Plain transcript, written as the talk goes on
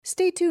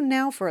Stay tuned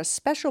now for a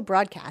special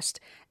broadcast,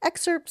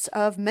 excerpts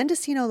of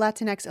Mendocino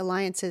Latinx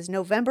Alliance's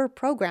November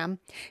program,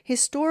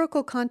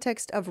 Historical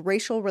Context of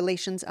Racial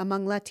Relations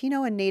Among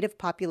Latino and Native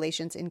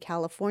Populations in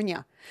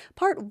California,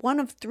 part one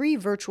of 3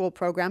 virtual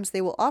programs they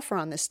will offer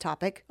on this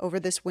topic over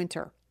this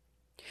winter.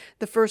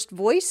 The first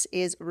voice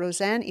is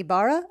Roseanne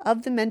Ibarra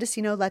of the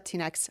Mendocino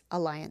Latinx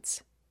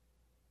Alliance.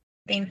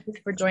 Thank you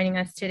for joining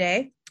us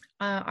today.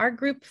 Our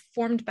group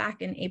formed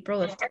back in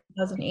April of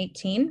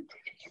 2018,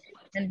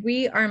 and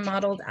we are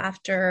modeled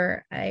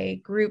after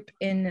a group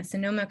in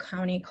Sonoma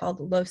County called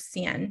Los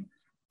 100.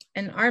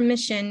 And our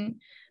mission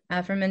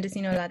for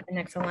Mendocino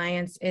Latinx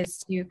Alliance is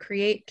to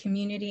create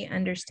community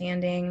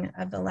understanding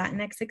of the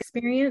Latinx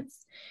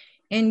experience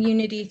and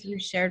unity through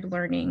shared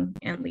learning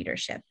and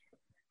leadership.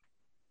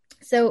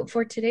 So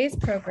for today's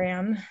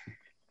program,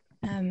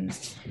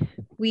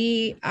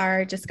 we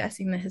are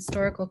discussing the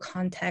historical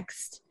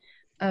context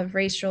of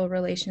racial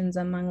relations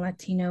among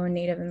Latino and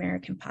Native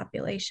American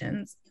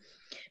populations.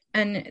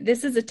 And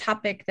this is a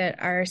topic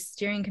that our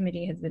steering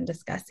committee has been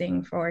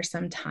discussing for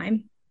some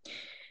time.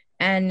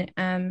 And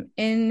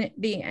in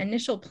the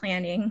initial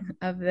planning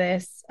of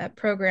this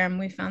program,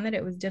 we found that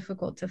it was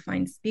difficult to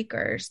find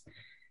speakers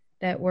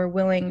that were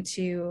willing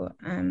to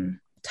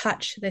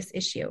touch this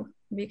issue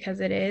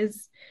because it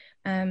is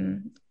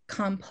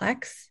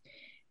complex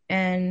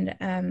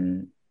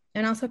and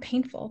also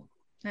painful.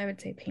 I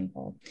would say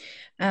painful.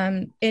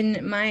 In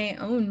my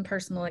own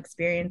personal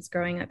experience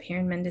growing up here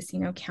in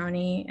Mendocino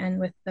County and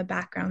with the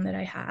background that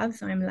I have,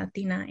 so I'm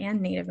Latina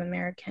and Native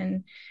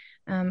American,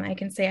 I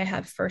can say I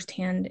have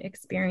firsthand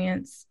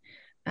experience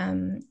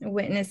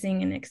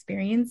witnessing and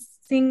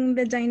experiencing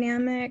the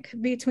dynamic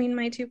between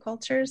my two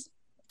cultures.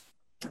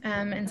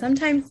 And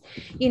sometimes,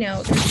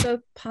 there's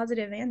both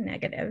positive and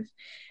negative.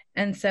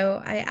 And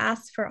so I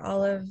ask for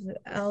all of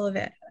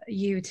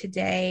you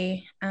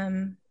today,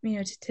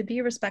 to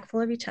be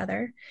respectful of each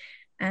other,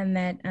 and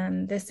that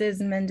this is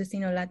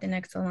Mendocino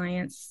Latinx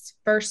Alliance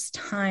first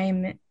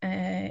time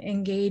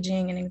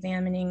engaging and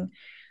examining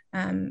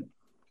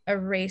a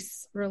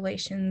race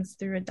relations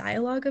through a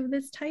dialogue of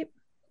this type.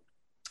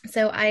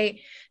 So I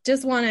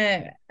just want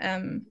to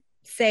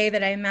say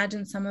that I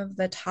imagine some of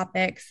the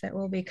topics that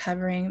we'll be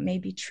covering may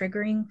be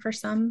triggering for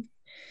some.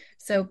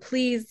 So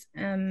please,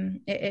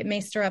 it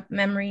may stir up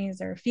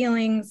memories or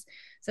feelings.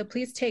 So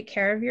please take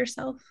care of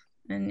yourself.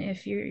 And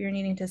if you're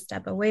needing to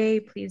step away,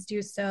 please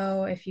do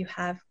so. If you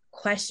have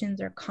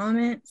questions or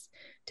comments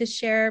to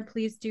share,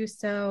 please do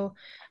so.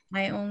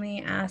 I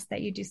only ask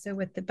that you do so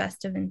with the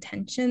best of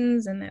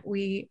intentions, and that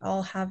we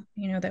all have,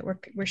 that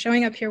we're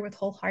showing up here with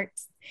whole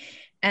hearts,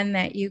 and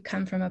that you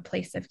come from a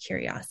place of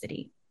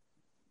curiosity.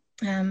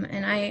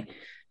 And I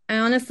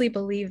honestly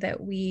believe that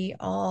we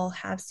all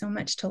have so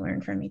much to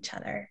learn from each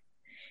other.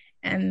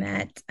 And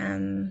that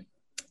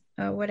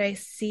what I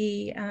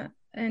see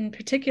in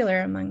particular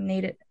among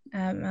Native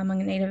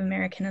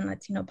American and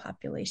Latino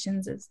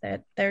populations is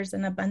that there's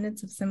an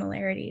abundance of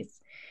similarities,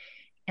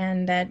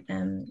 and that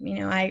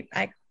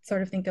I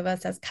sort of think of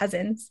us as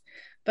cousins,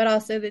 but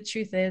also the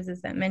truth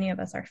is that many of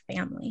us are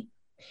family.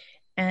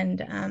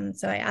 And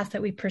so I ask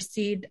that we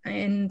proceed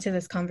into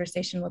this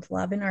conversation with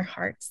love in our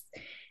hearts,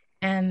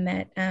 and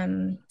that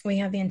we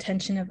have the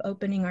intention of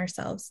opening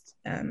ourselves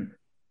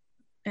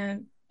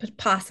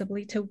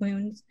possibly to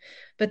wounds,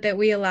 but that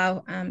we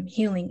allow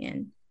healing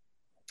in.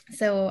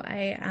 So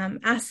I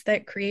ask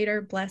that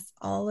Creator bless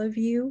all of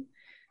you,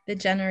 the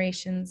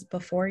generations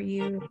before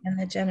you, and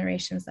the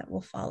generations that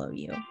will follow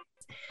you.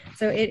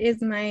 So it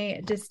is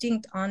my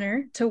distinct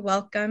honor to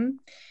welcome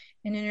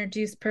and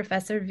introduce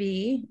Professor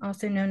V,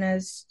 also known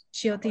as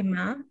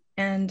Chiotima,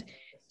 and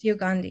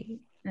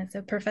Diogandi. And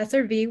so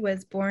Professor V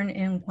was born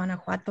in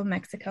Guanajuato,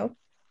 Mexico.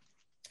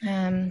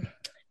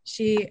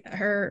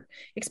 Her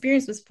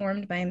experience was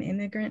formed by an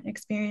immigrant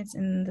experience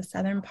in the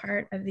southern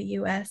part of the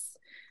U.S.,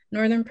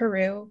 northern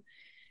Peru,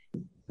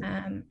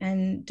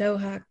 and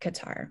Doha,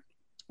 Qatar.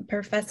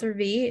 Professor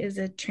V is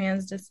a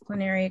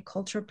transdisciplinary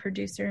cultural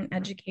producer and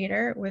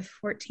educator with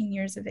 14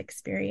 years of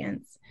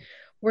experience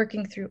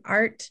working through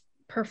art,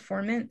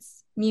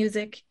 performance,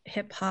 music,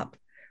 hip-hop,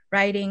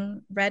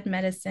 writing, red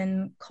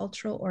medicine,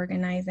 cultural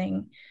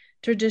organizing,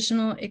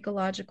 traditional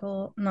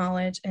ecological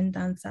knowledge, and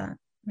danza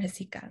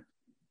mexica.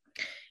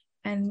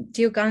 And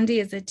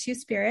Diogandi is a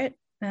two-spirit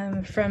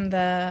from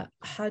the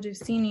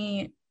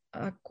Hadusini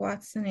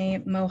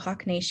Akwesasne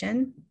Mohawk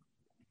Nation.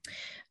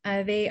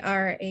 They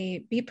are a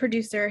beat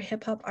producer,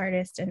 hip-hop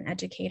artist, and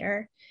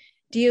educator.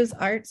 Dio's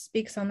art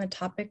speaks on the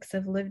topics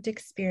of lived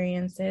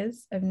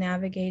experiences of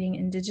navigating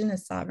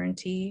Indigenous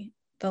sovereignty,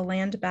 the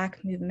land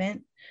back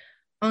movement,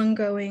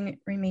 ongoing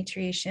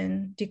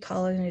rematriation,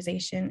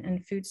 decolonization,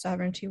 and food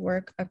sovereignty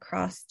work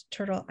across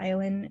Turtle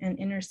Island and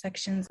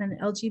intersections and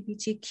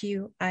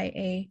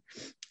LGBTQIA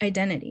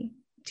identity.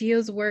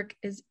 Dio's work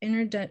is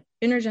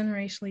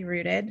intergenerationally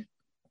rooted,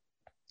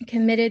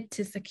 committed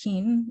to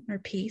Sakin, or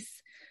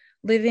peace,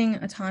 living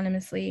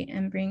autonomously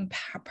and being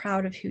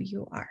proud of who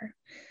you are.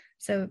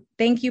 So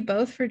thank you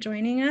both for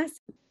joining us.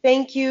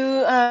 Thank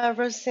you,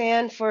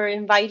 Roseanne, for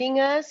inviting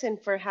us and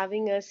for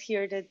having us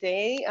here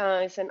today.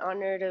 It's an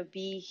honor to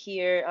be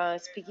here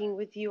speaking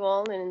with you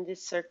all and in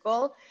this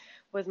circle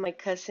with my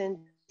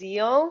cousin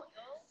Dio.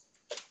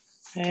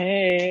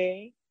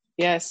 Hey.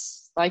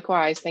 Yes,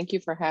 likewise. Thank you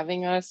for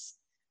having us.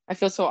 I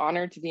feel so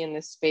honored to be in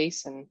this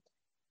space and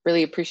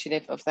really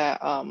appreciative of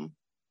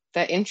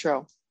that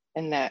intro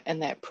and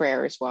that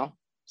prayer as well.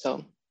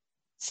 So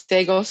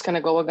Stegos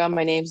Kanagawaga,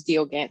 my name's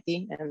Dio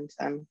Ganti, and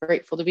I'm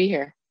grateful to be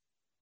here.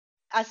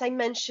 As I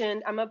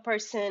mentioned, I'm a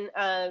person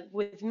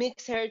with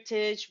mixed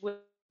heritage, with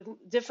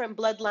different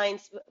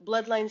bloodlines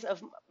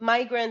of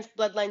migrants,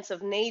 bloodlines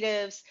of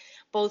natives,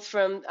 both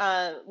from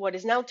what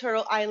is now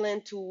Turtle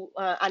Island to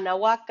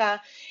Anahuaca.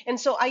 And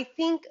so I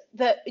think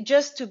that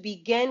just to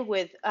begin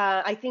with,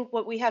 I think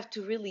what we have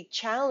to really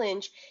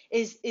challenge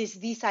is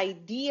these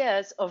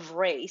ideas of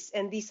race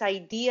and these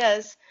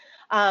ideas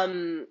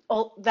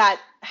that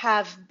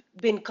have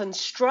been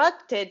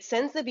constructed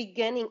since the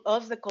beginning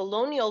of the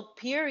colonial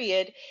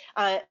period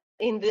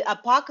in the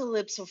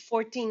apocalypse of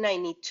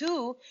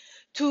 1492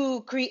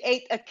 to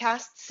create a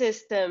caste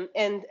system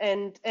and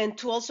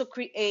to also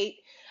create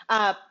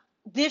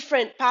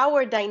different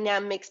power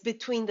dynamics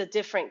between the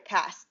different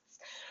castes,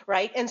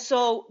 right? And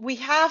so we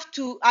have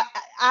to,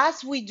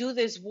 as we do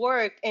this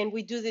work and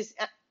we do this,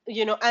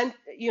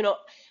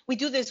 we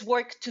do this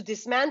work to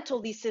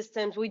dismantle these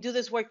systems. We do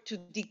this work to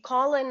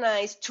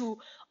decolonize, to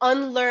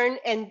unlearn,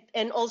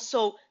 and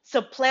also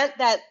supplant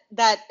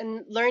that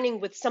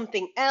learning with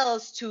something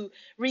else, to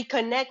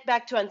reconnect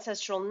back to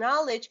ancestral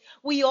knowledge.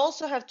 We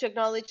also have to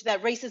acknowledge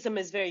that racism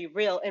is very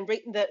real, and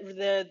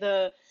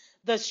the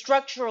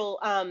structural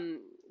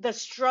the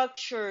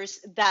structures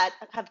that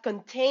have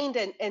contained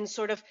and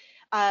sort of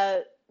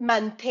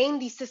maintain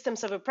these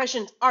systems of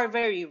oppression are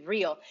very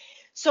real.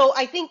 So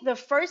I think the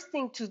first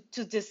thing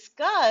to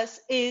discuss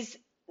is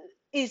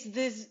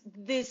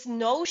this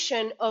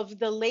notion of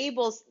the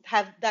labels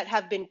that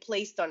have been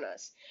placed on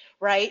us,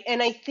 right?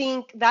 And I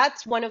think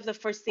that's one of the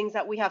first things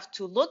that we have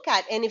to look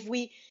at. And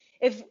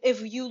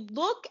if you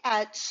look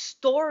at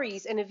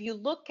stories and if you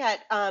look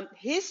at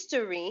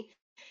history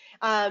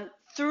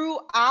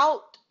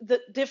throughout the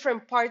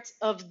different parts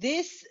of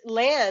this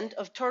land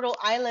of Turtle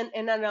Island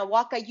and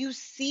Anahuaca, you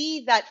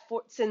see that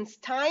since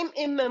time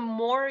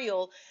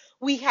immemorial,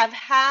 we have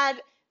had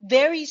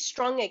very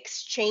strong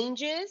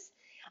exchanges.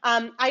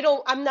 I'm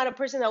not a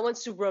person that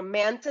wants to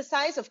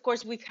romanticize. Of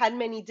course, we've had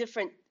many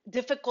different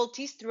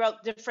difficulties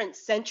throughout different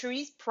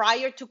centuries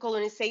prior to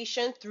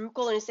colonization, through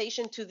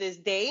colonization to this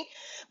day.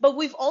 But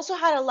we've also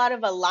had a lot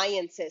of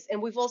alliances,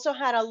 and we've also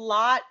had a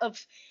lot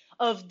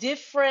of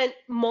different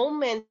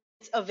moments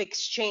of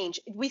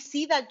exchange. We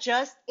see that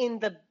just in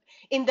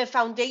the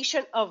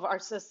foundation of our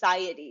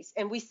societies,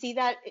 and we see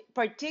that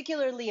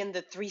particularly in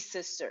the Three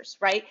Sisters,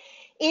 right?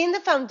 In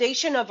the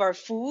foundation of our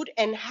food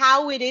and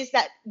how it is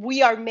that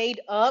we are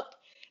made up,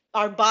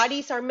 our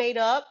bodies are made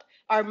up,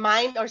 our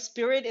mind, our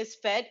spirit is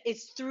fed.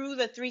 It's through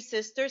the Three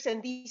Sisters,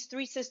 and these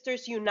Three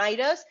Sisters unite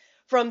us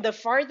from the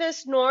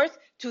farthest north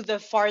to the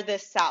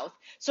farthest south.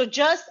 So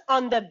just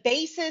on the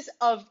basis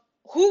of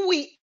who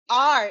we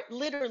are,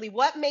 literally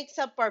what makes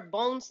up our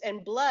bones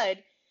and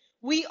blood,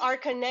 we are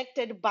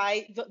connected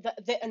by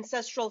the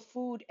ancestral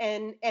food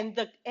and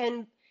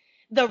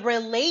the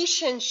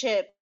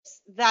relationships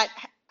that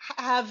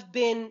have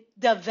been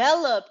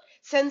developed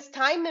since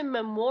time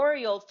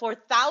immemorial for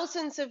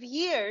thousands of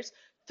years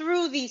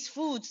through these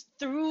foods,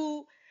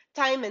 through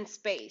time and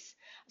space.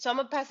 So I'm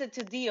gonna pass it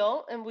to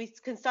Dio, and we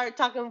can start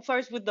talking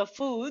first with the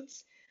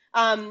foods.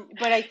 But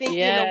I think,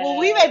 well,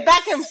 we went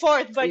back and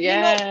forth, but we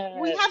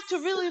have to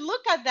really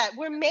look at that.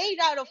 We're made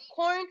out of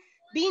corn,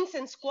 beans,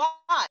 and squash.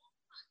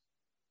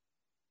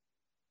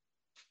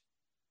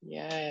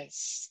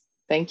 Yes.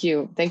 Thank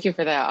you. Thank you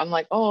for that. I'm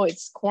like, oh,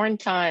 it's corn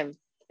time.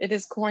 It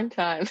is corn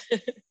time.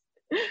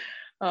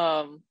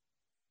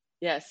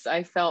 Yes,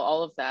 I felt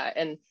all of that.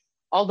 And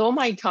although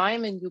my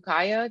time in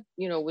Ukiah,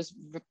 was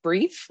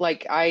brief,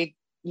 like I,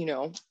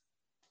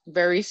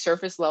 very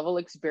surface level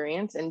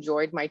experience,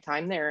 enjoyed my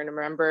time there. And I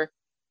remember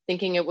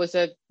thinking it was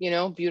a,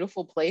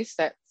 beautiful place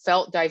that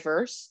felt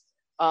diverse.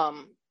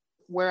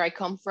 Where I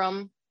come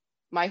from,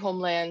 my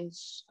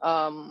homelands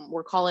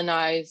were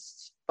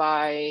colonized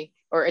by,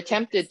 or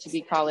attempted to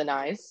be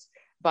colonized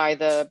by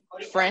the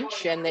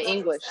French and the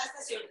English.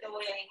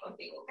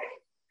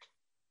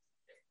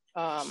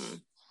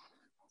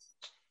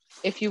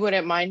 If you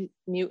wouldn't mind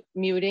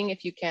muting,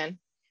 if you can.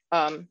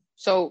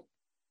 So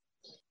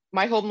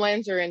my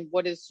homelands are in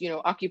what is,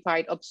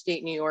 occupied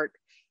upstate New York,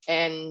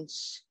 and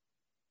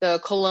the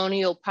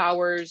colonial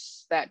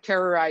powers that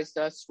terrorized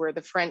us were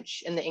the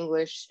French and the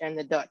English and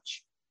the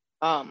Dutch.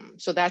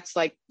 So that's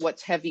like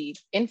what's heavy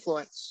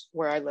influence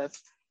where I live.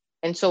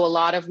 And so a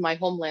lot of my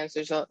homelands,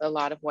 there's a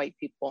lot of white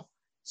people.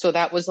 So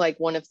that was like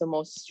one of the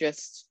most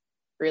just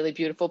really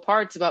beautiful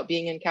parts about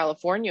being in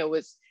California,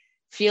 was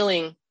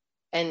feeling,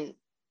 and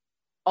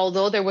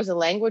although there was a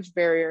language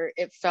barrier,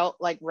 it felt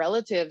like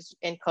relatives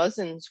and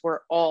cousins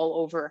were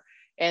all over.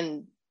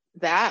 And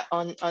that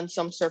on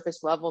some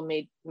surface level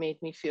made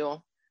me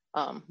feel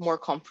more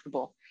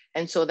comfortable.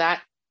 And so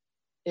that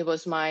it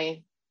was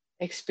my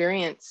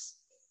experience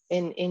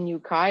in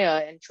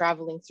Ukiah and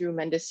traveling through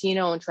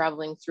Mendocino and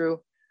traveling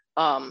through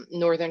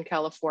Northern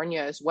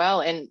California as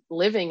well, and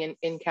living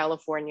in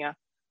California.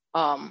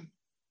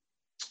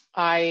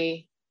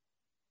 I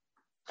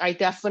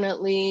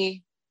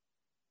definitely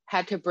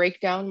had to break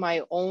down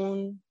my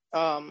own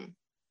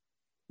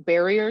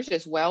barriers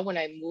as well when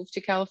I moved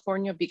to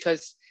California,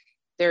 because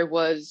there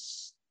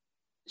was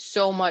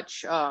so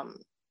much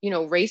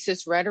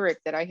racist rhetoric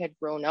that I had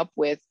grown up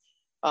with,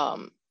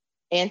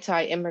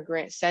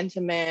 anti-immigrant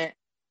sentiment,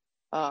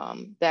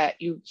 that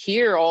you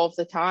hear all of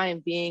the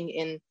time being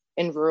in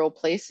rural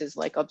places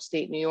like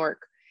upstate New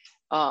York.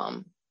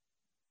 And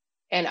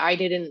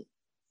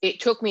it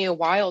took me a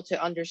while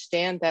to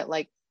understand that,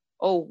 like,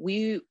 oh,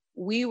 we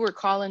were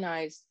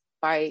colonized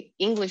by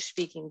English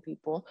speaking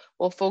people.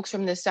 Well, folks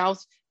from the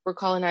South were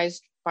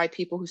colonized by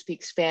people who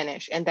speak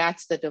Spanish. And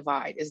that's the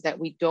divide, is that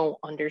we don't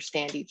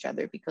understand each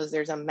other because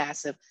there's a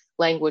massive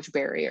language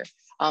barrier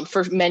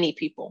for many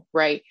people,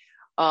 right?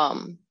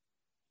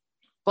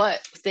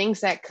 But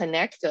things that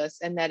connect us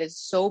and that is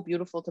so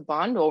beautiful to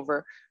bond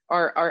over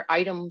are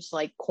items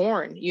like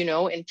corn,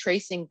 and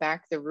tracing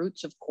back the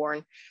roots of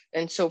corn.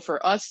 And so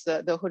for us,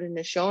 the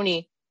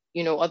Haudenosaunee,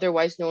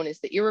 otherwise known as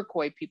the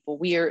Iroquois people,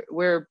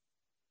 we're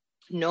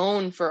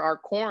known for our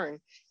corn,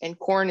 and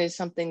corn is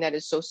something that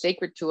is so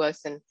sacred to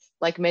us. And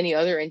like many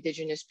other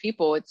indigenous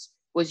people, it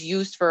was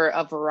used for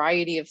a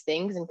variety of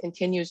things and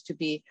continues to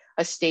be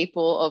a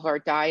staple of our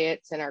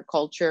diets and our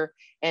culture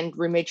and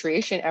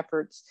rematriation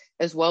efforts,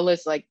 as well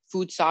as like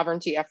food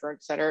sovereignty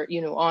efforts that are,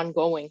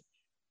 ongoing.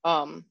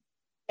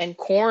 And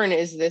corn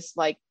is this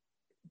like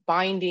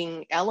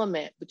binding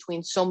element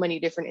between so many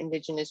different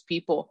indigenous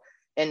people.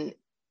 And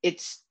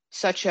it's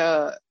such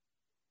a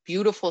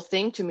beautiful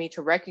thing to me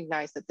to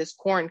recognize that this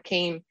corn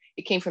came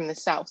from the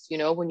South,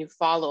 when you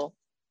follow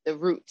the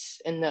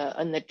roots and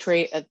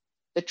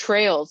the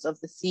trails of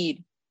the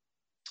seed.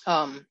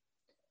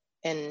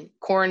 And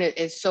corn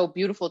is so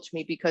beautiful to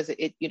me because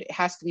it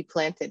has to be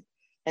planted.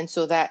 And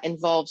so that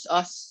involves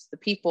us, the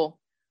people,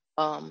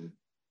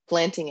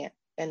 planting it.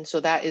 And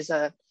so that is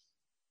a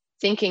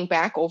thinking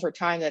back over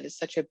time, that is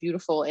such a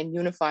beautiful and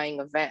unifying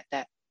event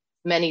that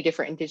many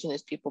different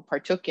indigenous people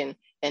partook in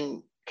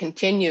and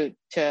continue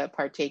to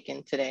partake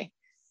in today.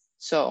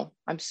 So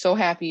I'm so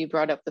happy you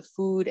brought up the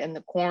food and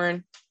the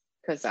corn,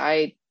 because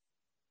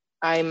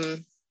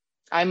I'm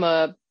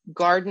a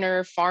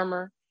gardener,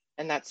 farmer,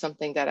 and that's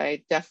something that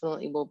I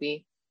definitely will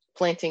be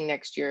planting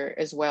next year,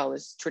 as well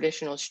as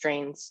traditional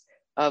strains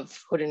of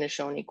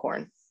Haudenosaunee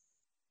corn.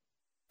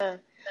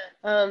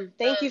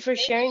 Thank you for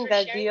sharing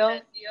that,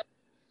 Dio.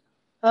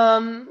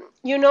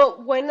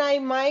 When I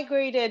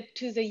migrated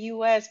to the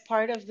U.S.,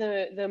 part of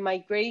the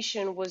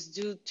migration was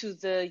due to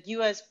the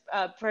U.S.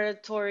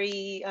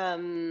 Predatory,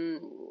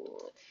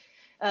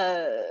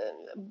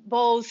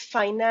 both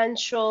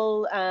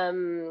financial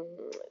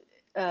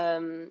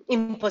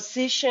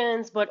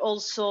impositions, but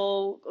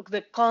also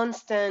the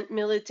constant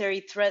military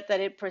threat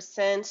that it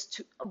presents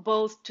to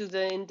both to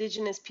the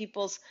indigenous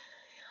peoples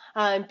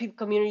and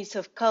communities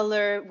of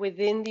color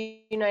within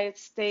the United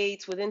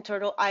States, within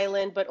Turtle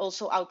Island, but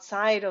also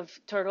outside of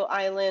Turtle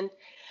Island.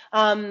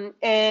 Many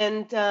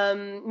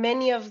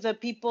of the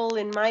people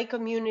in my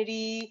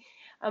community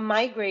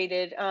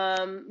migrated.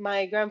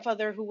 My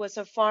grandfather, who was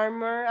a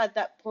farmer at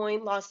that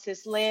point, lost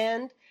his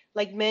land,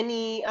 like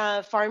many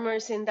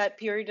farmers in that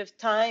period of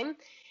time.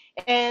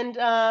 And,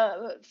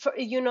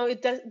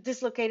 it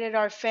dislocated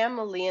our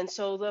family. And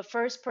so the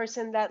first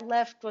person that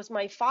left was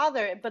my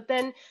father. But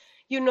then,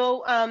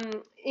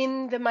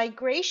 in the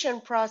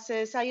migration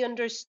process, I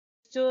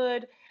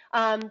understood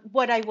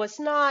what I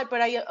was not,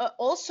 but I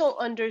also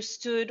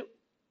understood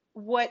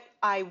what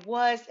I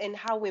was and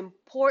how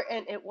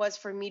important it was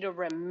for me to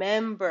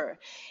remember.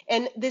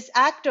 And this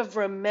act of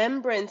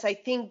remembrance, I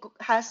think,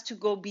 has to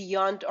go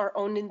beyond our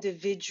own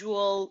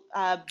individual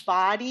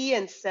body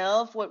and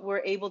self, what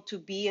we're able to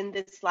be in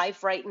this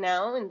life right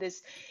now, in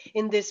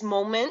this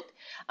moment,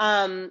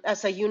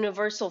 as a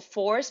universal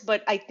force.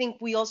 But I think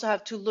we also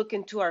have to look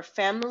into our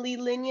family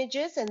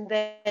lineages, and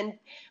then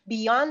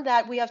beyond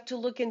that, we have to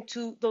look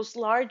into those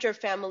larger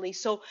families.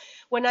 So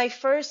when I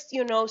first,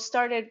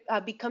 started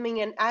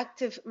becoming an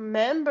active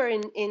member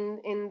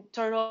in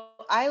Turtle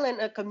Island,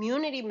 a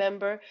community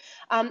member,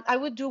 I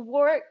would do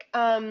work.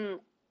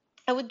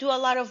 I would do a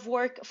lot of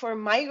work for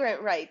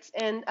migrant rights,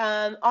 and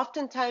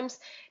oftentimes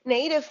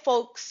Native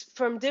folks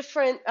from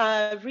different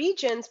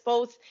regions,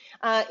 both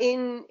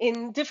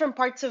in different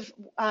parts of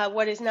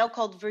what is now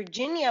called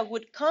Virginia,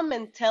 would come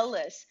and tell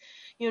us,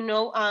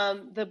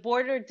 the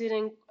border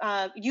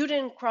you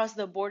didn't cross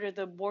the border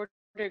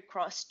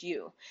crossed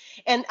you.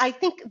 And I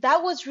think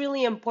that was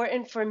really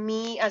important for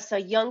me as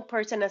a young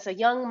person, as a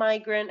young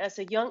migrant, as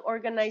a young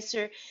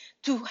organizer,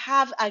 to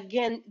have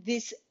again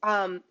this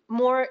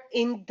more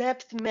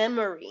in-depth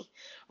memory,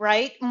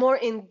 right? More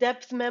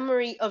in-depth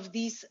memory of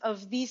these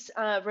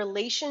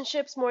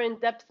relationships, more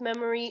in-depth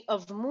memory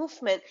of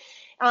movement.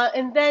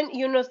 And then,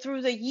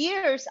 through the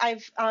years,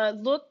 I've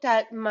looked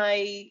at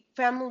my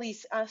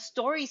family's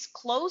stories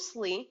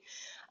closely.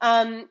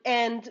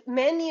 And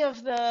many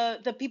of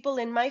the people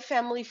in my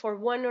family, for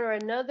one or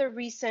another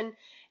reason,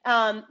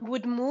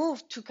 would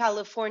move to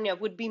California,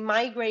 would be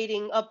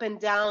migrating up and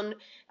down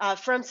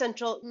from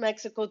central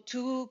Mexico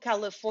to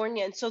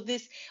California. And so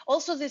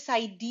this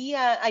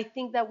idea, I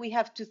think, that we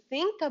have to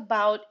think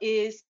about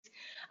is,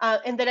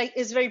 and that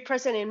is very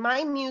present in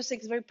my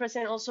music, is very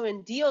present also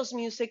in Dio's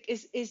music,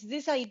 is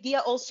this idea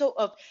also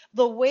of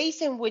the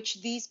ways in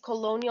which these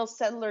colonial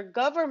settler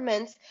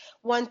governments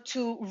want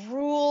to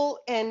rule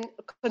and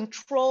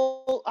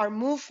control our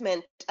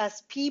movement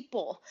as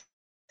people,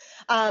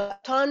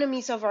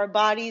 autonomies of our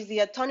bodies,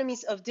 the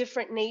autonomies of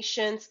different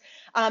nations,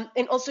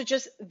 and also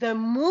just the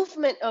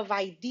movement of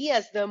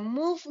ideas, the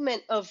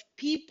movement of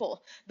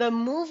people, the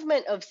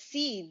movement of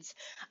seeds.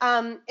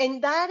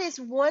 And that is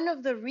one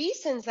of the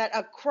reasons that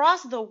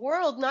across the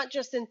world, not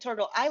just in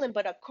Turtle Island,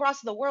 but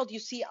across the world, you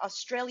see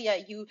Australia,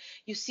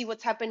 you see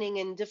what's happening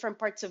in different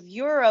parts of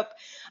Europe,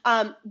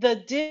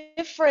 the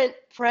different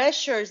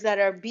pressures that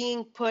are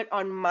being put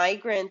on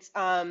migrants,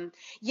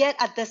 yet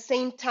at the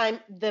same time,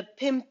 the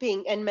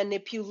pimping and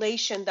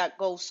manipulation that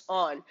goes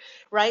on,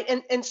 right?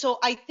 And so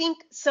I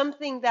think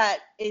something that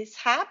is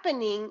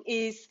happening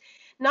is,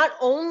 not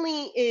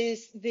only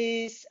is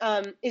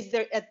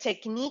there a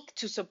technique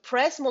to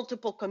suppress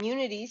multiple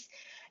communities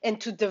and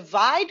to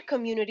divide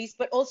communities,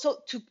 but also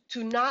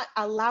to not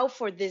allow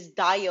for this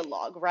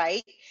dialogue,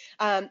 right?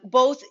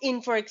 Both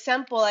in, for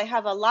example, I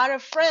have a lot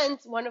of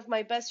friends, one of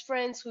my best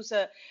friends who's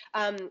a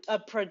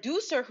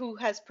producer who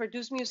has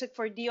produced music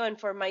for Dio and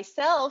for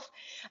myself.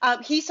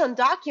 He's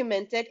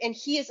undocumented and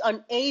he is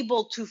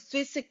unable to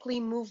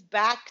physically move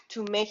back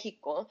to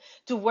Mexico,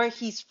 to where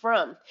he's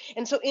from.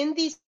 And so in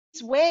these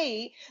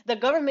way, the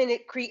government,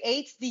 it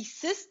creates these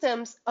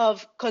systems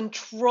of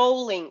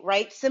controlling,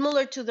 right?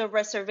 Similar to the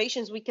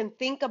reservations, we can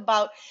think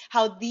about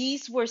how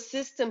these were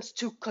systems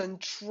to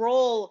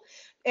control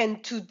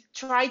and to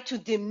try to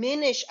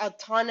diminish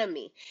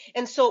autonomy.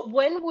 And so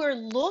when we're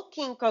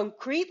looking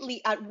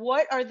concretely at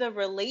what are the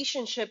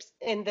relationships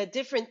and the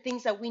different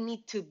things that we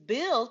need to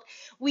build,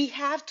 we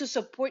have to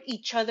support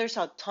each other's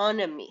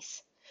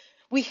autonomies.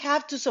 We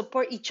have to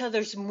support each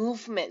other's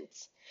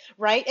movements,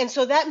 right? And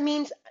so that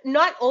means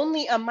not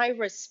only am I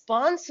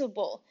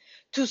responsible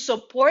to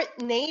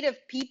support Native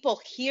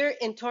people here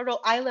in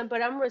Turtle Island,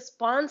 but I'm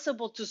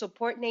responsible to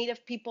support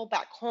Native people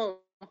back home.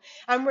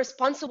 I'm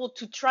responsible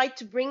to try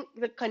to bring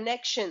the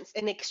connections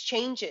and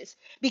exchanges,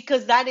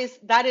 because that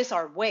is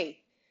our way.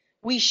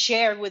 We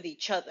share with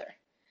each other.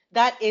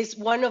 That is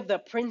one of the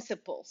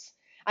principles,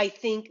 I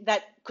think,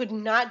 that could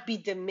not be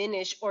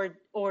diminished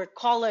or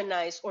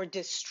colonized or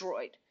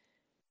destroyed.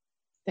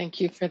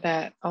 Thank you for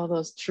that. All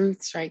those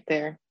truths right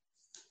there.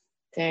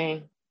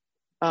 Dang.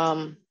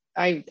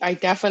 I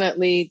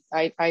definitely,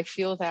 I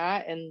feel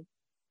that. And,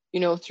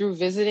 through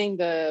visiting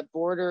the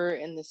border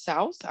in the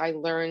South, I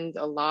learned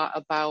a lot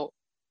about,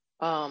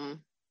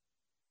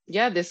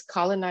 this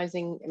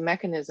colonizing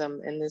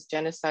mechanism and this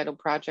genocidal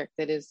project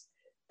that is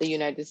the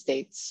United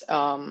States.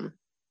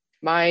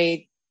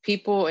 My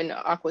people in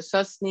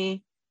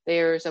Akwesasne,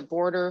 there's a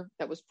border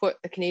that was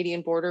the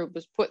Canadian border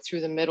was put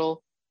through the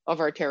middle of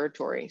our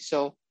territory.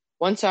 So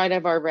one side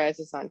of our res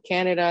is on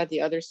Canada,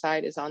 the other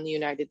side is on the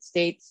United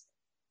States.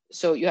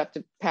 So you have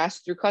to pass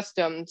through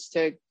customs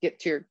to get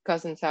to your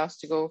cousin's house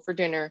to go for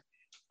dinner.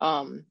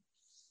 And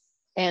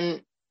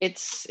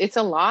it's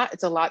a lot.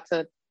 It's a lot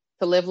to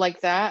live like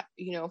that,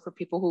 for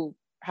people who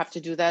have to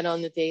do that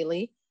on the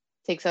daily.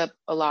 It takes up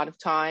a lot of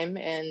time,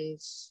 and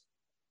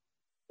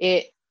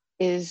it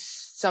is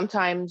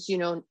sometimes,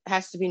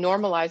 has to be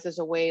normalized as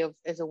a way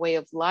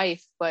of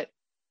life, but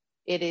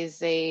it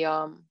is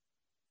a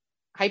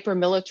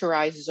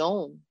hyper-militarized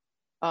zone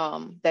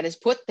that is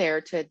put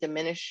there to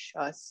diminish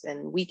us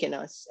and weaken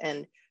us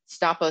and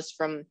stop us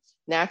from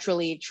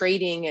naturally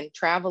trading and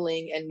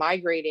traveling and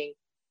migrating,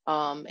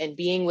 and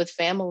being with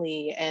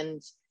family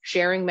and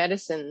sharing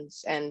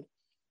medicines. And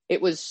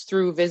it was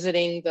through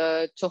visiting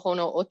the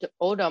Tohono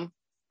O'odham,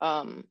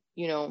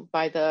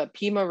 by the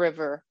Pima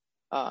River,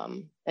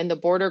 and the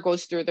border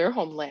goes through their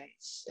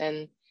homelands,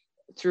 and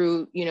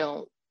through,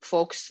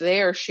 folks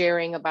there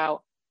sharing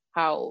about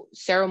how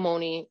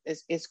ceremony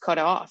is cut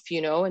off,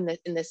 and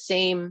the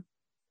same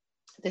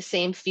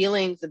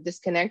feelings of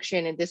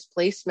disconnection and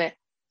displacement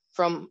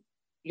from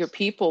your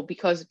people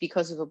because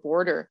of a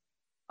border.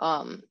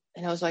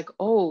 And I was like,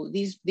 oh,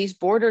 these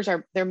borders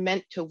they're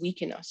meant to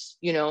weaken us,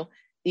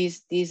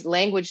 these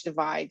language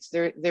divides,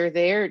 they're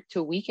there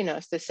to weaken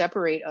us, to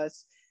separate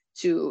us,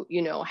 to,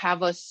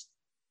 have us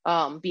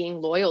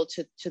being loyal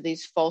to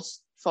these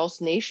false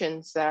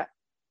nations that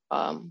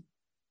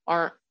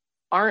aren't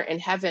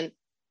and haven't,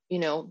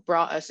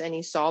 brought us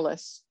any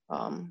solace.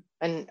 And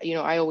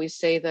I always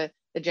say that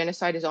the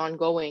genocide is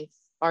ongoing.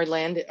 Our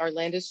land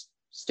is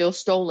still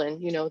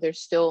stolen. There's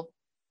still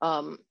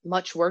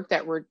much work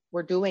that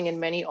we're doing, and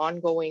many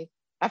ongoing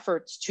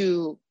efforts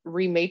to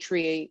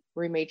rematriate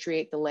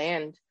the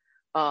land.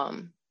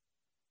 And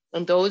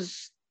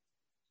those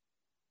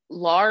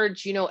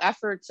large,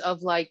 efforts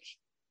of like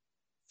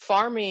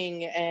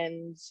farming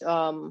and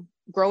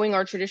growing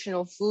our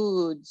traditional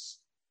foods,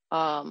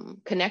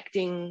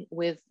 connecting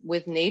with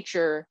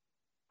nature,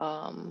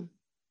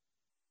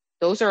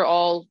 those are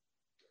all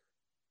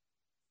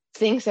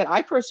things that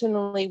I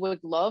personally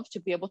would love to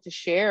be able to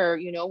share,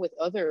 with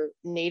other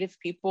Native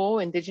people,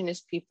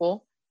 Indigenous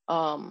people.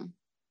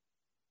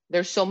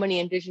 There's so many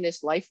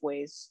Indigenous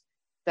lifeways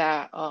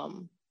that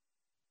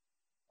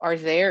are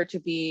there to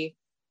be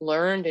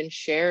learned and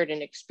shared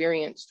and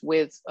experienced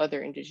with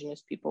other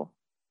Indigenous people.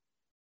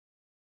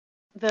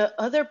 The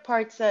other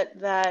parts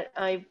that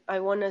I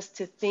want us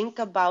to think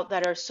about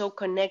that are so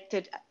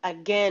connected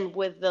again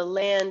with the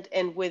land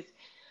and with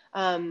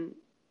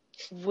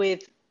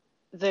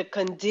the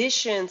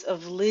conditions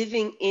of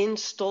living in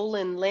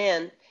stolen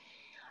land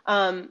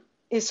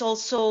is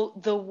also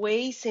the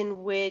ways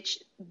in which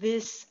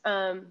this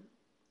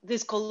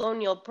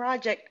colonial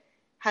project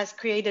has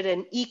created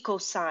an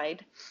ecocide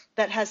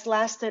that has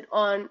lasted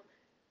on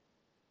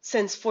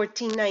since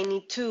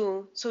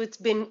 1492. So it's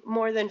been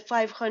more than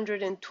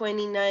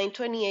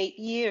 28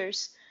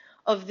 years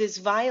of this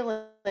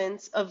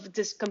violence, of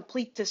this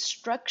complete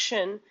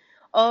destruction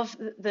of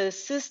the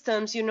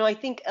systems. I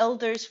think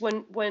elders,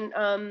 when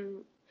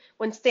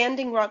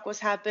Standing Rock was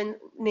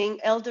happening,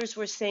 elders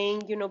were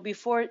saying,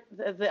 before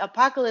the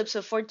apocalypse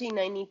of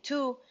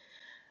 1492,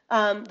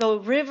 the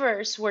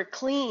rivers were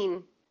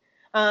clean.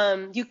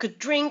 You could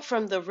drink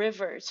from the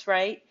rivers,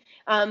 right?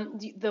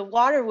 The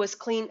water was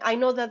clean. I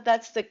know that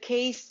that's the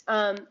case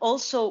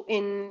also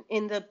in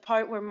the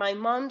part where my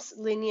mom's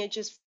lineage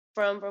is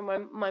from,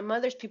 where my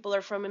mother's people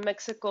are from in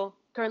Mexico,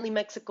 currently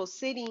Mexico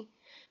City,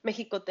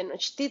 Mexico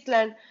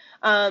Tenochtitlan.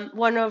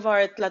 One of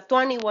our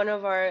Tlatoani, one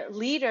of our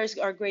leaders,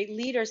 our great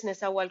leaders,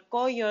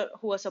 Nezahualcóyotl,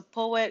 who was a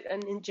poet,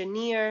 an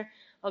engineer,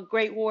 a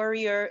great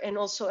warrior, and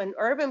also an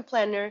urban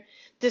planner,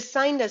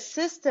 designed a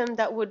system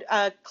that would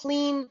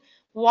clean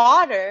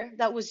water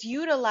that was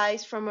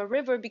utilized from a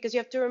river, because you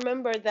have to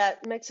remember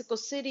that Mexico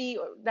City,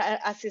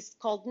 as it's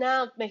called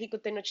now, Mexico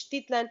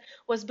Tenochtitlan,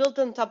 was built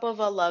on top of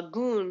a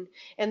lagoon,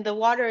 and the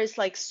water is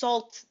like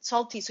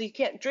salty, so you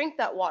can't drink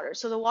that water.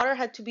 So the water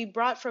had to be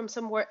brought from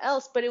somewhere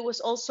else, but it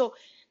was also,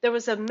 there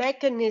was a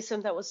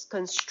mechanism that was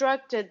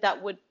constructed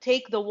that would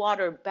take the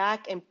water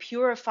back and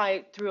purify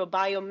it through a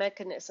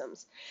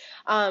biomechanisms.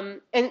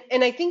 And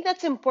I think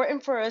that's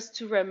important for us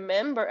to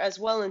remember as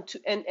well. And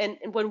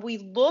when we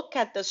look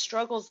at the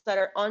struggles that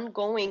are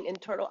ongoing in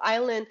Turtle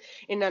Island,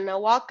 in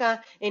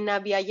Anahuaca, in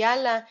Abya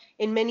Yala,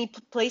 in many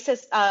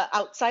places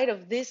outside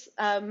of this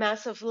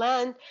massive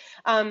land,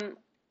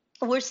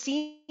 we're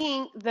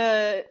seeing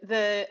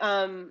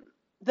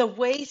the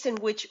ways in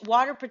which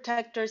water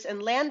protectors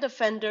and land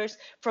defenders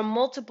from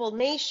multiple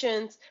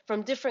nations,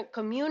 from different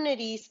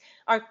communities,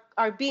 are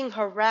being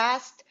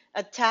harassed,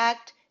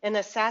 attacked, and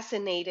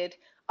assassinated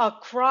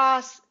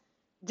across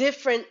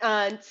different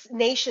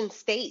nation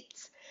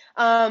states.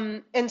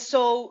 And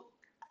so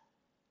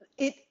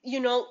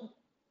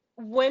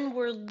when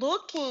we're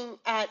looking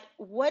at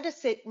what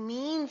does it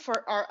mean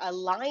for our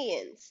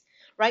alliance,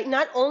 right?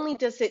 Not only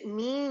does it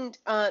mean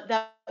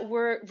that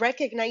we're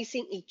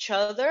recognizing each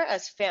other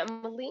as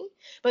family,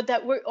 but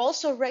that we're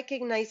also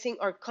recognizing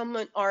the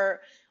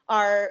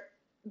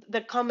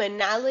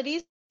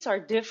commonalities, our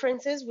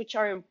differences, which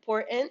are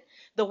important,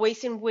 the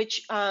ways in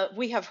which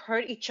we have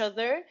hurt each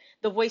other,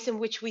 the ways in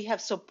which we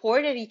have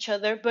supported each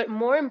other, but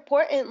more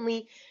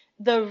importantly,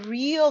 the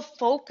real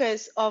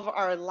focus of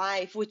our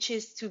life, which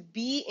is to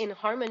be in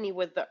harmony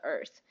with the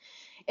earth.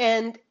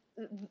 And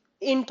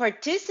in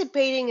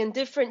participating in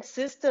different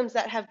systems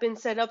that have been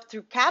set up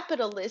through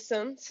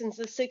capitalism since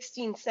the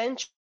 16th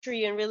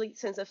century and really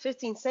since the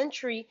 15th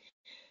century,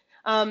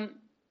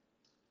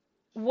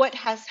 what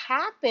has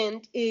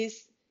happened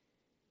is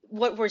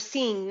what we're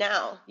seeing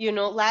now.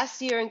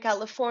 Last year in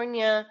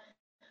California,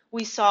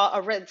 we saw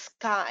a red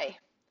sky.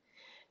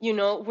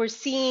 We're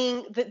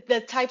seeing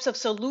the types of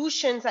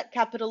solutions that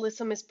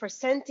capitalism is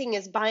presenting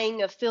is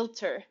buying a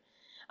filter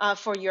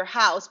for your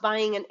house,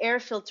 buying an air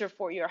filter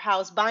for your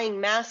house, buying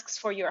masks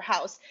for your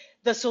house.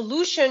 The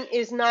solution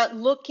is not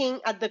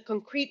looking at the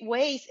concrete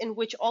ways in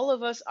which all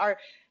of us are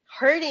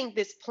hurting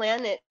this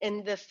planet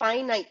and the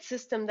finite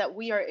system that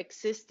we are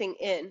existing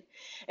in.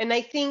 And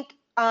I think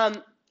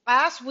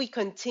as we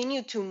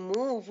continue to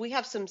move, we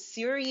have some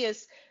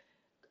serious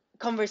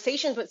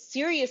conversations, but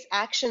serious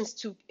actions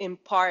to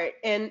impart.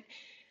 And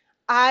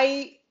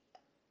I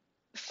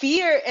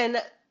fear,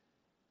 and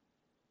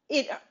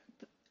it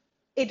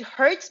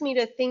hurts me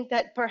to think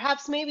that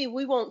perhaps maybe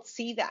we won't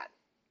see that,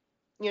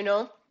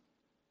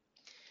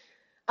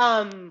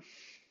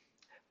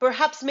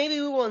 perhaps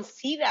maybe we won't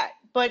see that,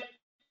 but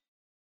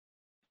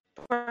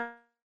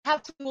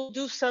perhaps we will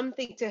do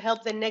something to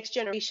help the next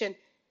generation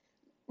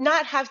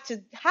not have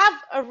to have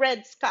a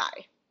red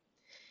sky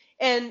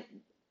and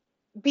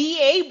be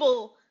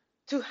able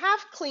to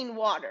have clean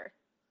water,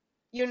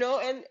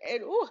 and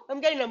ooh,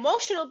 I'm getting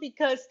emotional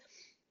because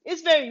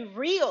it's very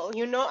real.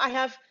 I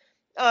have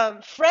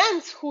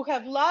friends who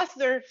have lost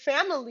their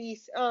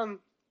families.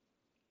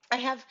 I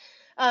have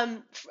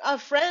a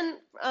friend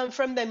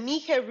from the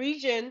Mije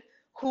region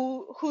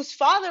whose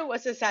father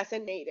was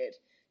assassinated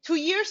 2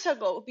 years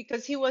ago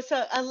because he was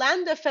a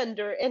land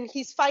defender, and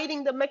he's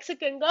fighting the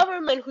Mexican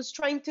government who's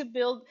trying to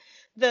build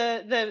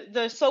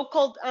the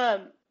so-called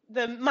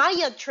the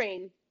Maya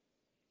train,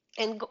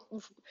 and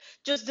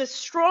just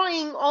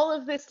destroying all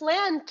of this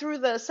land through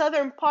the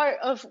southern part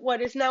of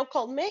what is now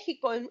called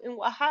Mexico in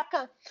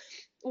Oaxaca.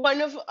 One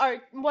of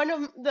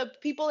the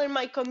people in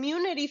my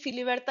community,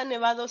 Filiberta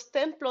Nevados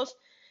Templos,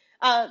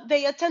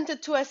 they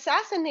attempted to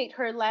assassinate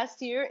her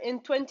last year in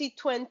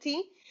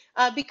 2020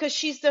 because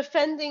she's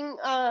defending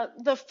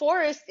the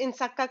forest in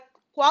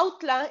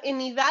Zacacuautla in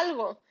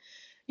Hidalgo,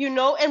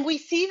 and we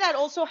see that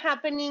also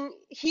happening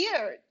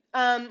here.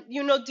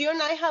 Dio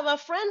and I have a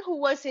friend who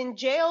was in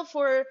jail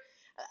for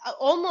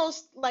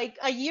almost like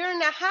a year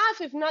and a half,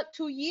 if not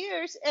 2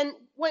 years, and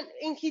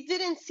he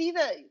didn't see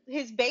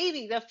his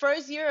baby, the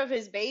first year of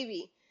his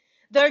baby.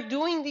 They're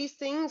doing these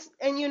things,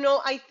 and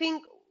I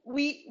think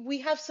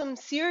we have some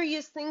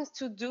serious things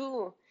to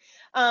do,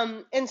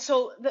 and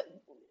so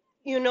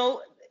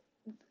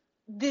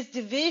this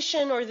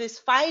division or this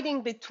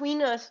fighting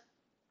between us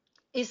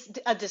is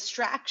a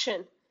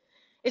distraction.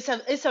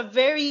 It's a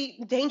very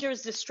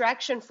dangerous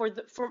distraction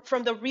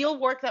from the real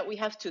work that we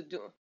have to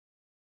do.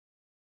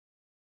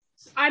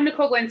 I'm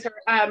Nicole Glenser.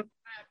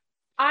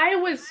 I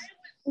was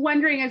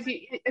wondering, as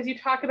you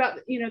talk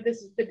about,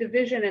 the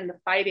division and the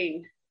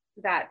fighting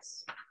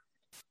that's,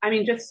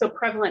 just so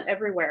prevalent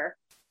everywhere.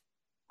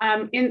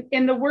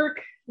 In the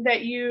work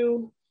that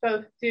you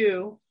both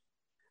do,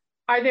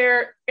 are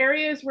there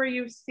areas where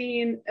you've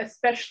seen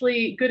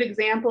especially good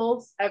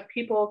examples of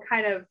people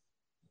kind of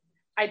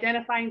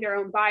identifying their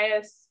own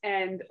bias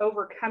and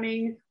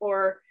overcoming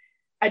or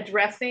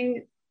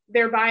addressing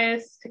their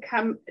bias to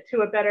come to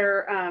a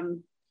better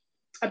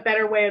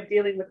way of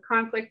dealing with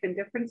conflict and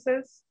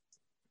differences?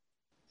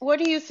 What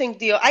do you think,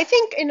 Dio? I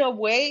think in a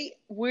way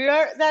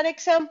we're that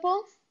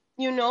example,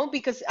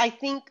 because I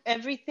think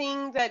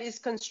everything that is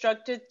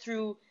constructed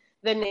through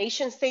the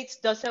nation states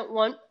doesn't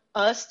want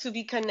us to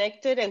be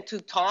connected and to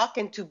talk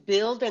and to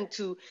build and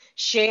to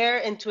share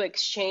and to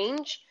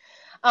exchange.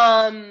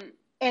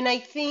 And I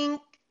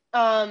think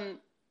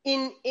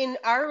in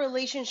our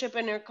relationship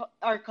and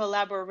our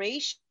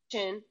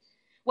collaboration,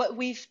 what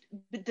we've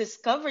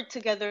discovered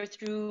together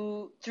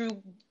through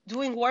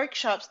doing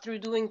workshops, through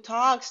doing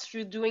talks,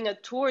 through doing a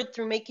tour,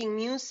 through making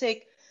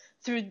music,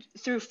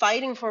 through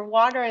fighting for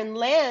water and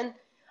land,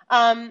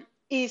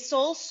 is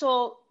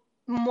also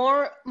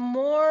more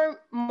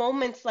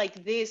moments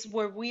like this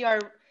where we are,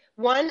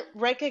 one,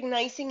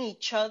 recognizing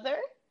each other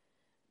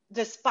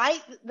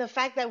despite the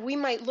fact that we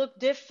might look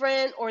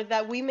different, or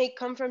that we may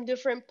come from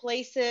different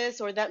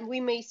places, or that we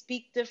may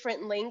speak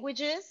different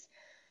languages.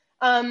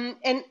 And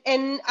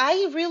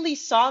I really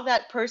saw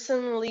that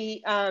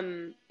personally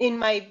in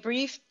my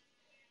brief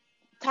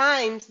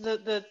times,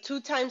 the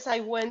 2 times I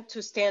went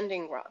to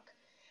Standing Rock.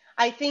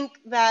 I think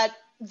that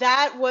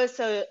was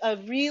a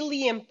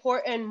really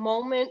important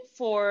moment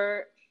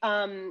for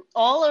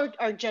all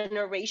our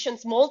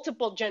generations,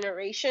 multiple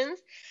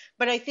generations.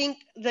 But I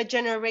think the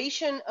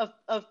generation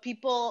of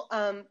people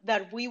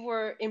that we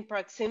were in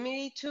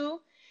proximity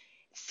to,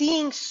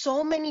 seeing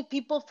so many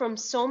people from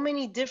so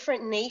many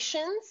different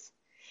nations,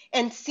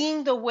 and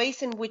seeing the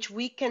ways in which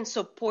we can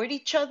support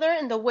each other,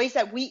 and the ways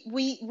that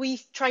we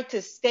try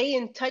to stay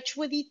in touch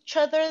with each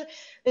other,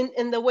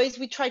 and the ways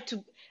we try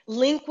to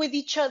link with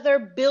each other,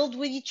 build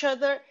with each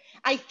other.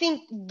 I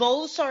think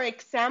those are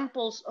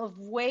examples of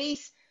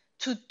ways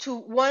to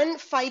one,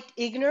 fight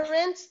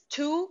ignorance,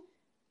 2,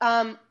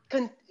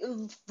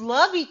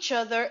 love each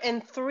other,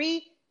 and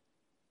 3,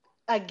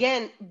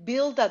 again,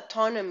 build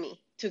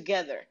autonomy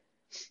together.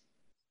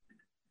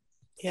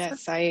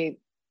 Yes, I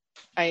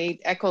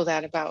echo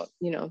that about,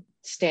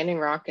 Standing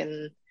Rock,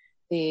 and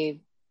the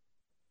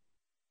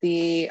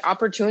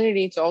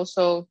opportunity to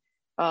also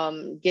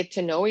get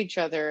to know each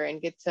other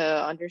and get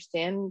to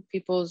understand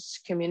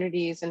people's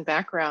communities and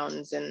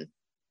backgrounds. And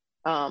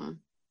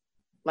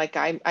like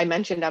I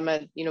mentioned, I'm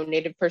a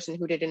Native person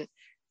who didn't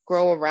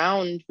grow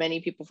around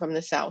many people from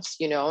the South,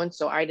 and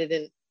so I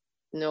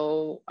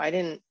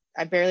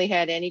barely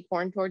had any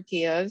corn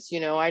tortillas,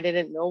 I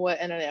didn't know what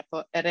an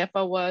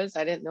arepa was.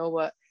 I didn't know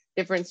what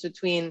difference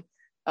between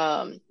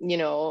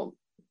pupusa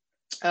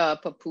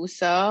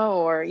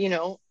or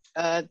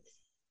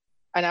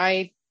and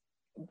I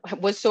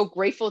was so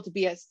grateful to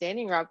be at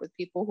Standing Rock with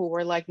people who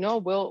were like, no,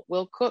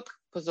 we'll cook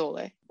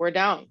pozole. We're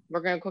down. We're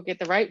going to cook it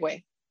the right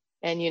way.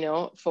 And,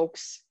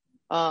 folks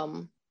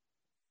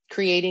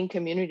creating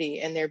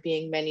community, and there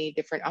being many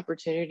different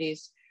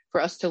opportunities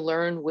for us to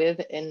learn with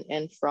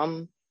and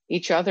from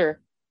each other.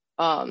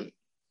 I'm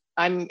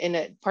in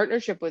a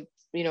partnership with,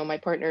 my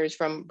partner is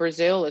from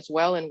Brazil as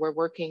well. And we're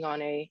working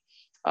on a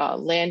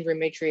land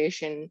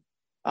rematriation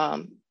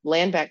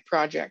land back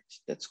project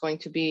that's going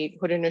to be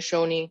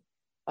Haudenosaunee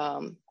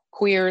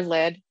queer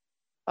led,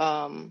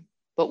 but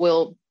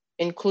will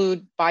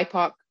include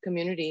BIPOC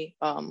community,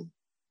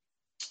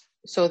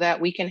 so that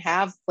we can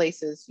have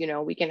places,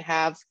 we can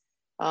have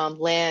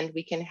land,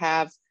 we can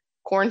have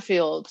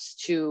cornfields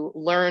to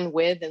learn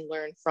with and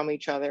learn from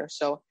each other.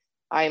 So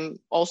I'm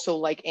also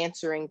like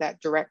answering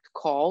that direct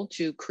call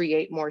to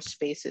create more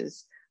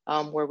spaces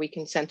where we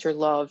can center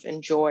love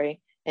and joy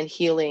and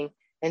healing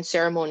and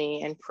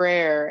ceremony and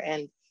prayer,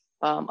 and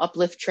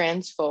uplift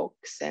trans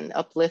folks and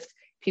uplift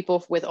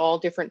people with all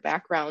different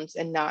backgrounds,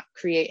 and not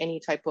create any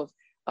type of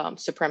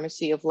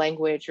supremacy of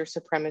language or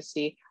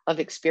supremacy of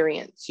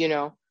experience.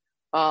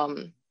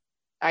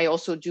 I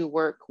also do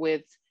work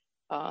with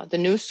the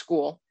New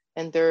School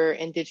and their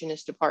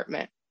Indigenous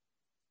department,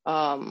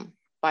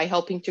 by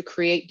helping to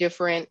create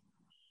different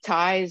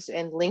ties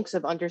and links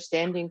of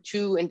understanding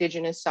to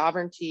Indigenous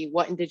sovereignty,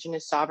 what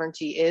Indigenous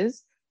sovereignty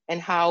is,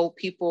 and how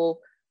people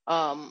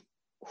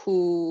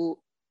who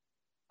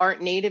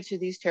aren't native to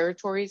these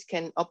territories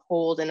can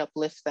uphold and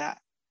uplift that.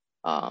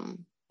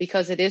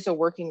 Because it is a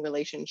working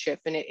relationship,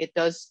 and it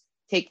does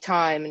take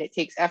time, and it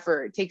takes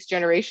effort, it takes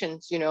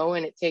generations,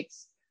 and it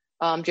takes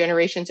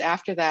generations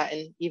after that,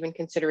 and even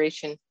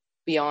consideration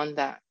beyond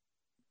that.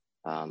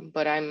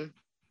 But I'm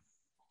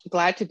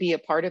glad to be a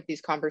part of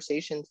these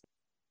conversations.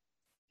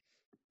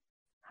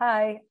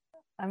 Hi,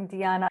 I'm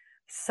Deanna.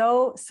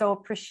 So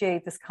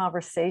appreciate this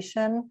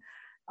conversation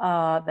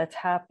that's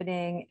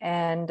happening.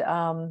 And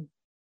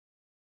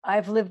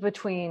I've lived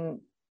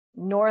between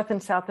North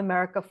and South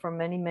America for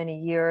many, many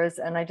years.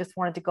 And I just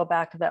wanted to go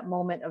back to that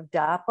moment of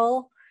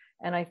DAPL.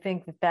 And I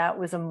think that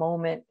was a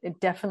moment, it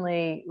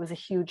definitely was a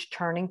huge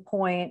turning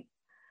point,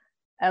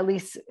 at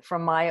least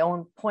from my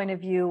own point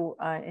of view,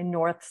 in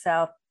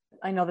North-South.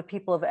 I know the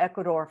people of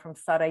Ecuador from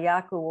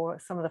Sarayaku were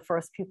some of the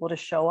first people to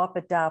show up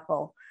at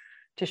DAPL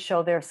to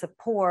show their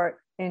support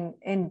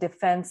in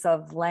defense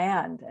of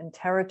land and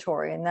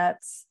territory. And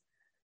that's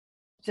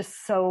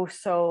just so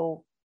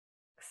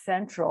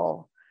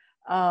central.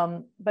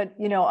 But,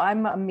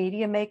 I'm a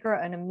media maker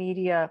and a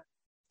media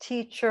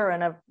teacher,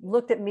 and I've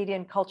looked at media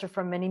and culture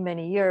for many,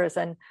 many years.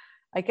 And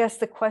I guess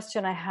the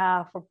question I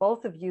have for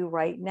both of you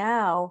right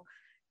now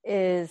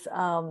is,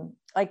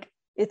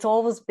 it's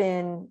always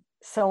been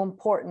so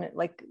important,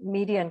 like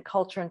media and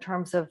culture in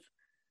terms of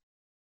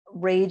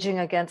raging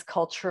against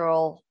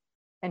cultural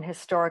and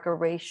historic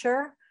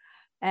erasure.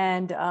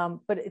 And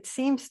but it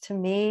seems to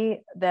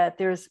me that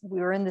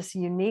we're in this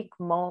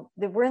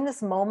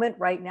moment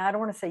right now. I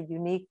don't want to say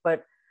unique,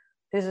 but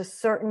there's a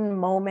certain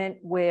moment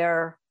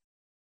where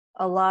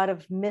a lot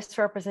of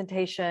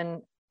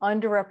misrepresentation,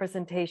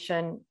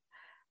 underrepresentation,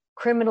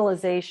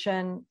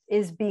 criminalization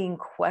is being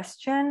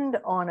questioned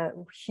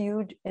on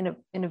in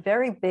a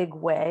very big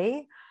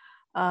way.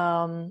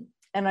 And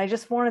I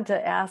just wanted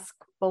to ask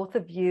both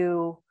of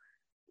you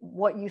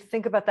what you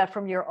think about that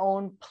from your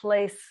own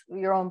place,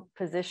 your own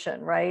position,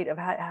 right? Of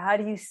how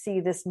do you see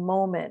this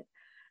moment,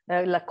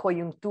 la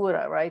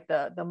coyuntura, right?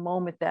 The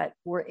moment that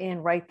we're in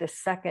right this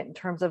second, in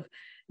terms of,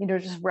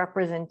 just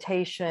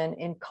representation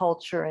in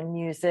culture and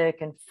music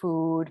and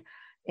food,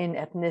 in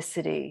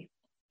ethnicity.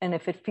 And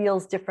if it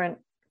feels different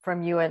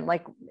from you, and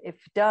like if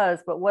it does,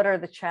 but what are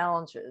the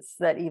challenges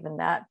that even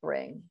that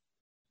bring?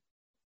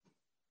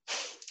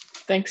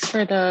 Thanks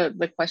for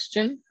the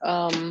question.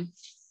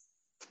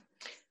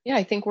 Yeah,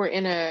 I think we're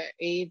in an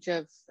age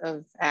of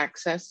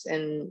access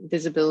and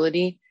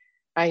visibility.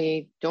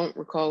 I don't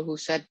recall who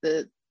said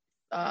the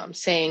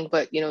saying,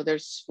 but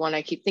there's one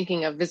I keep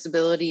thinking of: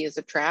 visibility is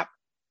a trap.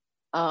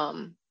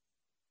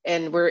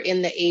 And we're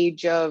in the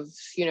age of,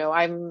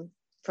 I'm,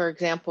 for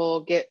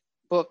example, get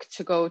booked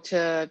to go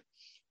to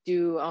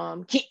do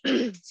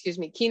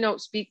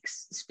keynote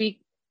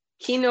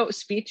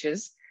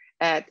speeches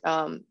at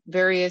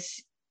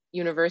various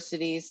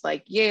universities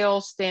like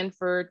Yale,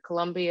 Stanford,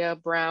 Columbia,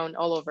 Brown,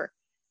 all over.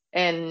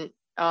 And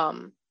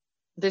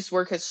this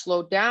work has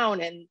slowed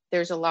down, and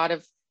there's a lot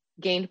of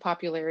gained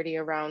popularity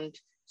around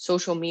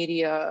social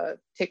media,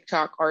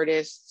 TikTok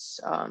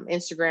artists,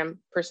 Instagram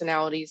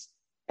personalities.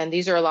 And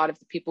these are a lot of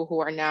the people who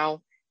are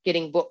now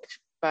getting booked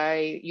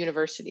by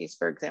universities,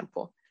 for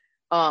example.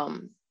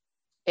 And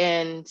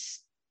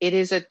it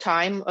is a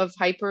time of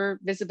hyper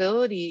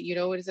visibility.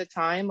 It is a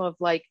time of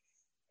like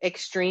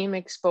extreme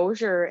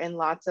exposure and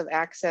lots of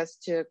access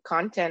to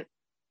content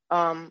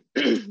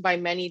by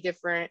many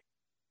different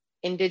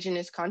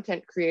Indigenous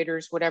content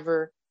creators,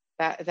 whatever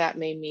that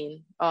may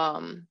mean.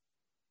 But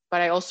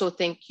I also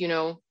think,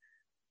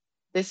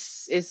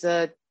 this is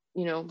the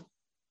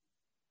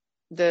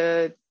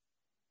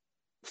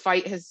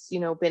fight has,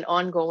 been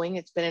ongoing.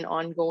 It's been an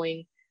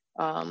ongoing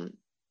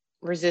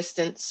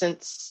resistance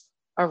since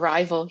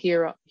arrival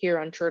here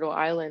on Turtle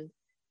Island.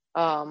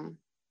 But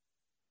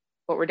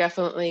we're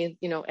definitely,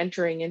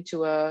 entering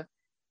into a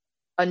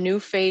new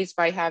phase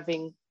by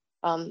having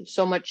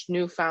so much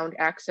newfound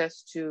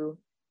access to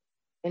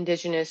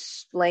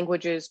Indigenous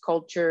languages,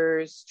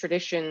 cultures,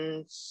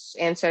 traditions,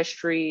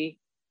 ancestry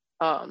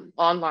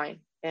online.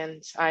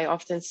 And I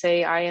often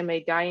say I am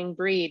a dying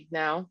breed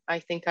now. I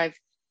think I've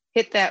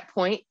hit that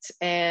point,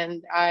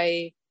 and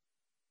I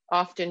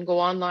often go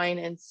online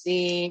and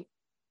see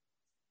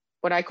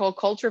what I call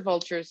culture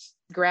vultures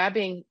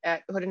grabbing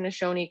at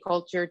Haudenosaunee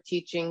culture,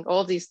 teaching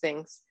all these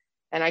things.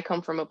 And I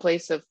come from a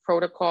place of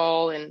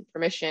protocol and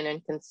permission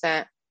and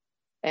consent.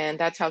 And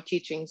that's how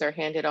teachings are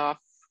handed off.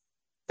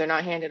 They're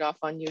not handed off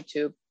on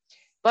YouTube.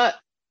 But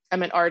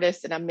I'm an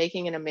artist and I'm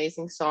making an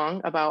amazing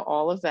song about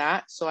all of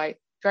that. So I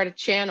try to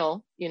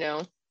channel,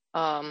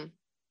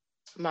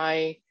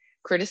 my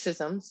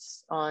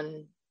criticisms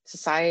on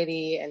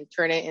society and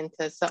turn it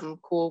into something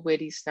cool,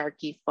 witty,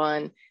 snarky,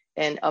 fun,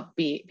 and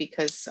upbeat,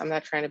 because I'm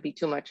not trying to be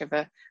too much of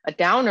a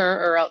downer,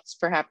 or else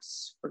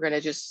perhaps we're going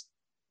to just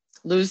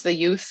lose the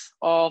youth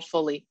all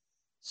fully.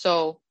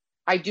 So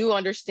I do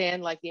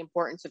understand like the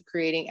importance of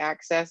creating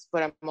access,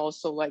 but I'm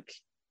also like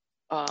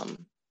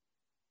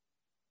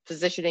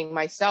positioning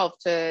myself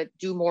to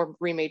do more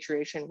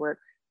rematriation work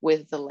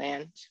with the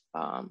land.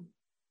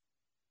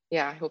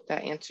 Yeah, I hope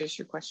that answers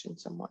your question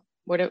somewhat.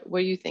 What are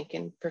you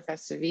thinking,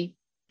 Professor V?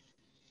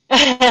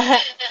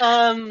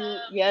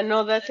 Yeah,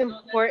 no, that's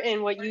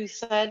important. What you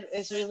said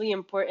is really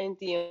important,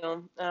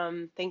 Dio.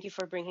 Thank you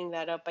for bringing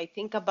that up. I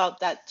think about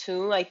that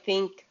too. I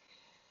think,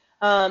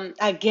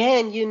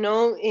 again,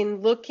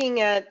 in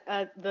looking at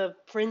the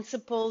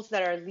principles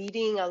that are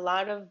leading a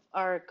lot of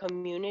our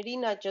community,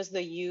 not just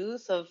the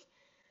youth, of,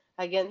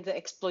 again, the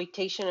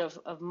exploitation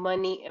of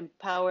money and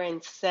power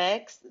and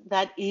sex,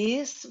 that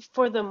is,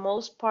 for the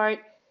most part,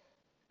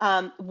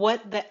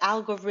 what the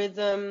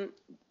algorithm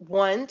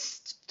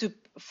wants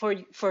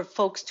for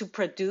folks to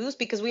produce,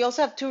 because we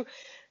also have to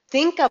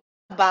think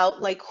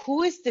about like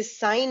who is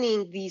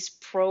designing these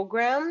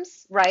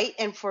programs, right?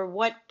 And for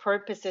what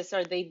purposes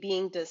are they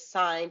being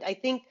designed? I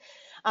think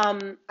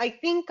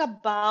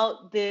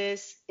about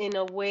this in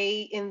a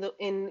way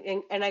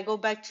and I go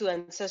back to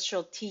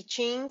ancestral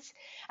teachings.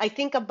 I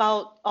think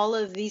about all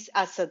of these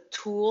as a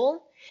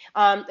tool,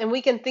 and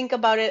we can think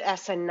about it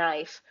as a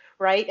knife,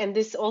 right? And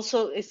this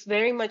also is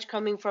very much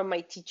coming from my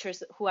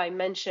teachers who I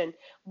mentioned.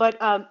 But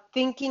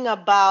thinking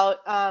about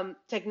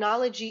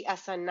technology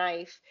as a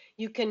knife,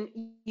 you can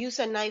use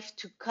a knife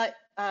to cut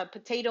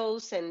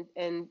potatoes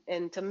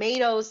and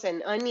tomatoes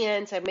and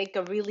onions and make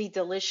a really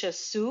delicious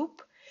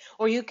soup,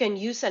 or you can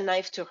use a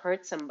knife to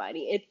hurt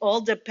somebody. It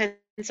all depends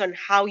on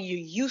how you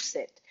use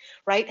it,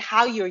 right?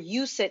 How you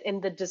use it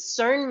and the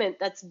discernment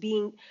that's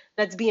being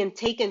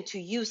taken to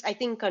use. I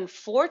think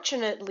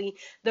unfortunately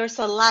there's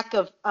a lack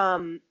of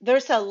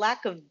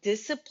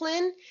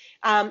discipline.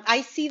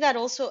 I see that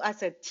also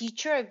as a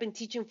teacher. I've been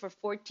teaching for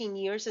 14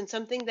 years, and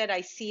something that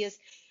I see is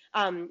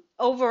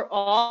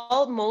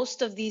overall,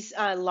 most of these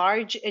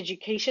large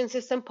education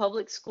system,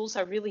 public schools,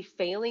 are really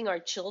failing our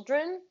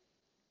children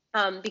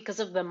because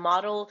of the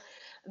model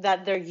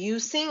that they're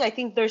using. I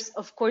think there's,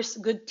 of course,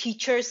 good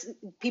teachers,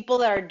 people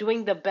that are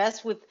doing the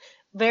best with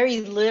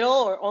very little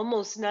or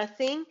almost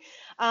nothing.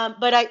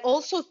 But I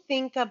also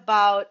think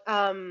about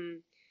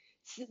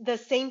the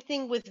same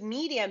thing with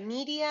media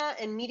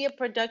and media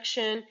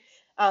production.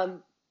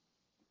 Um,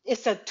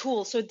 it's a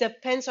tool, so it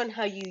depends on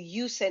how you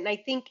use it. And I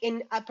think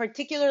in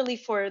particularly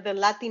for the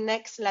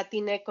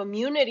Latinx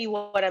community,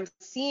 what I'm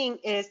seeing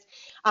is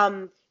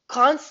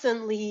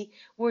constantly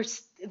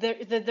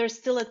there's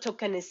still a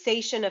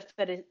tokenization, of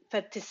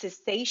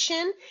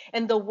fetishization,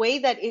 and the way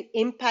that it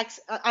impacts.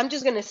 I'm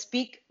just going to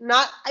speak,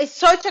 not, it's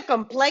such a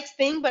complex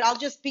thing, but I'll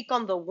just speak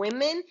on the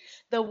women.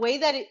 The way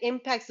that it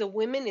impacts the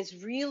women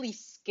is really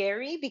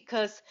scary,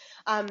 because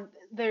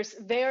there's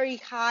very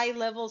high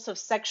levels of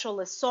sexual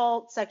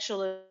assault,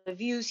 sexual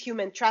abuse,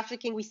 human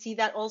trafficking. We see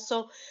that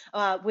also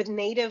with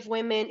Native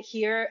women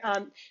here,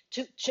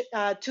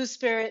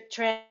 two-spirit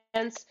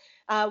trans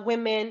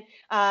women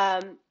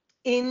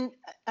in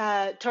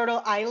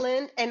Turtle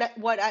Island. And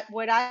what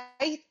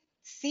I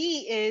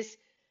see is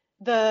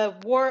the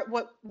war,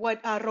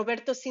 what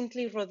Roberto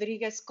Sintli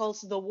Rodriguez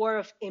calls the war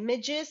of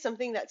images,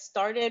 something that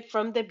started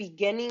from the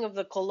beginning of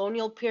the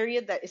colonial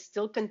period that is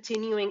still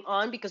continuing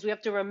on, because we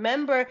have to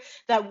remember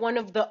that one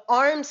of the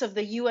arms of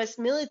the US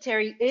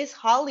military is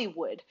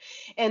Hollywood.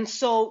 And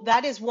so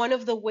that is one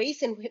of the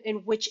ways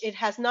in which it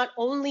has not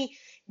only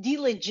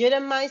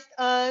delegitimized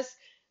us,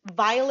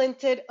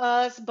 violented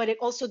us, but it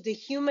also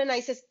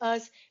dehumanizes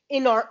us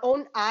in our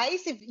own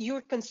eyes if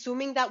you're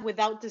consuming that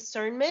without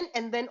discernment,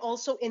 and then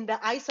also in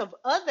the eyes of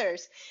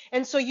others.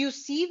 And so you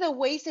see the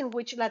ways in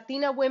which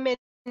Latina women,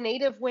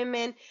 Native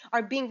women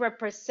are being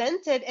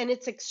represented, and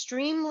it's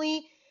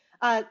extremely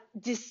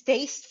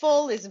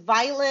distasteful, is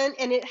violent,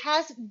 and it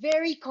has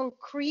very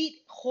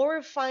concrete,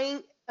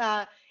 horrifying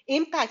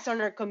impacts on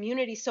our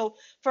community. So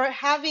for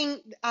having,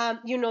 a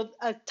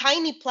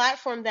tiny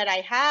platform that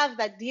I have,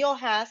 that Dio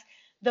has,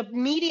 the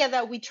media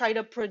that we try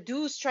to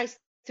produce tries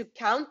to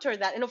counter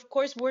that. And of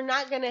course, we're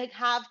not going to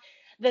have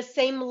the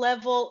same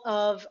level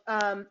of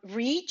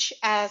reach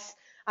as,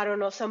 I don't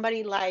know,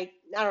 somebody like,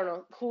 I don't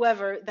know,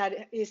 whoever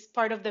that is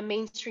part of the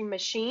mainstream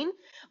machine.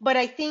 But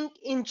I think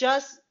in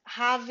just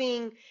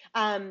having,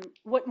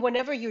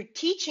 whenever you're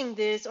teaching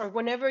this, or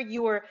whenever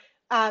you're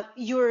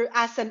you're,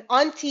 as an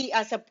auntie,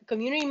 as a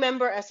community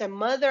member, as a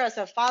mother, as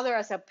a father,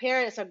 as a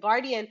parent, as a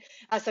guardian,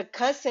 as a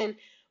cousin,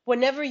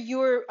 whenever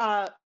you're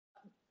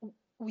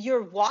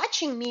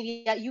watching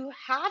media, you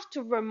have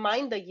to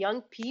remind the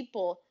young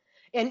people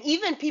and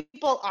even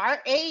people our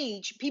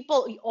age,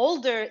 people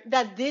older,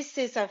 that this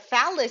is a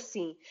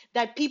fallacy,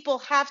 that people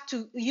have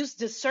to use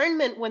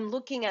discernment when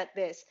looking at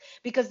this,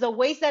 because the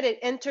ways that it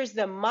enters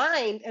the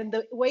mind and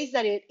the ways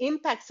that it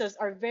impacts us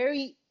are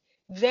very,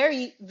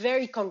 very,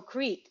 very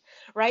concrete,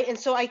 right? And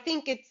so I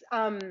think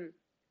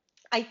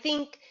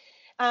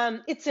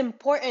it's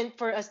important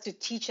for us to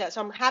teach that.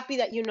 So I'm happy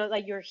that you know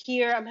that you're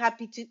here. I'm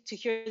happy to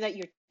hear that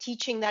you're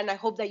teaching that, and I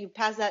hope that you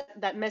pass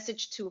that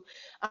message to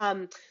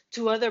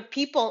other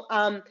people.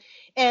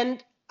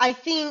 And I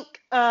think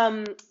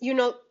you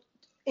know,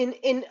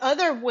 in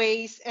other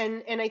ways,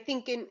 and I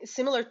think in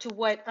similar to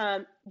what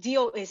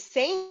Dio is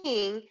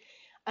saying,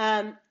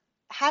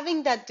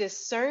 having that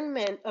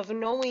discernment of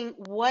knowing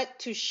what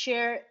to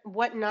share,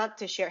 what not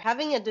to share,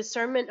 having a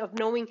discernment of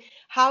knowing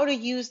how to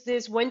use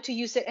this, when to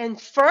use it. And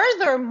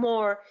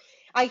furthermore,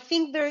 I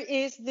think there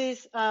is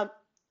this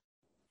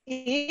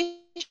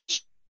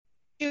issue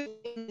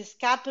in this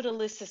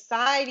capitalist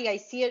society. I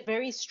see it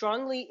very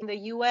strongly in the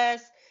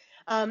US,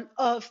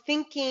 of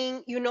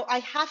thinking, you know, I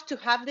have to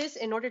have this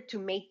in order to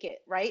make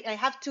it, right? I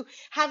have to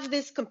have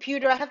this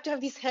computer, I have to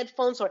have these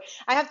headphones, or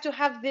I have to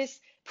have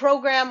this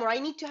program, or I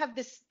need to have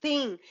this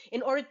thing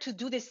in order to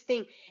do this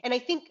thing. And I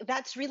think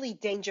that's really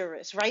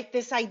dangerous, right?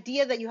 This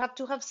idea that you have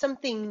to have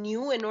something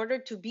new in order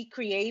to be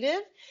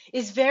creative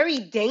is very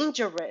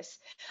dangerous.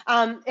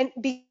 And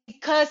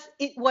because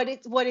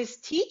what is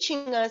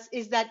teaching us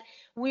is that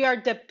we are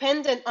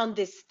dependent on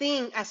this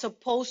thing, as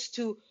opposed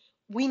to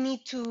we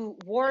need to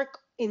work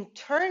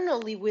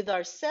internally with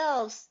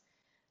ourselves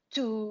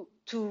to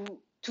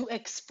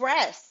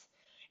express.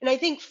 And I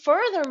think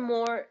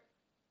furthermore,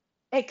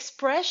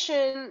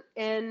 expression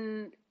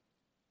and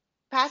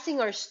passing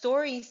our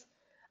stories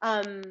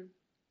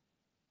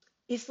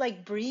is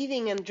like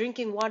breathing and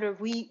drinking water.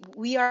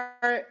 We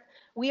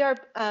are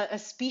a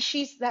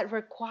species that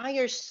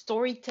requires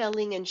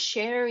storytelling and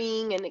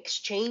sharing and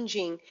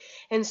exchanging.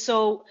 And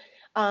so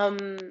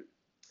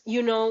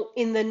you know,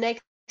 in the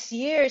next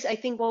years, I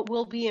think what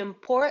will be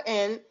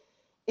important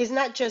is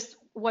not just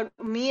what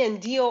me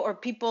and Dio or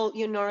people,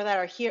 you know, that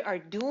are here are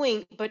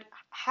doing, but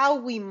how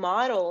we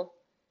model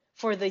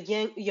for the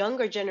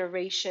younger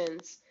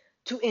generations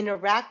to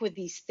interact with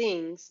these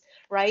things,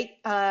 right?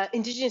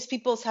 Indigenous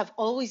peoples have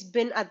always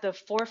been at the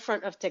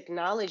forefront of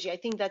technology. I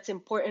think that's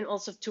important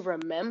also to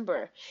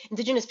remember.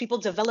 Indigenous people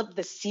developed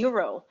the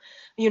zero.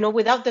 You know,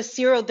 without the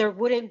zero, there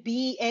wouldn't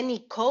be any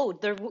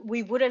code.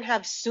 We wouldn't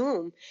have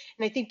Zoom.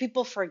 And I think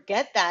people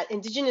forget that.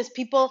 Indigenous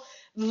people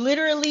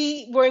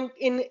literally were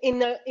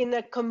in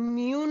a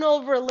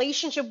communal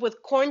relationship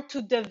with corn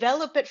to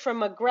develop it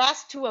from a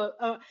grass to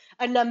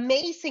an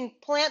amazing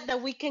plant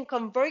that we can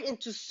convert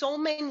into so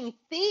many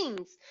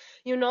things,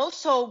 you know.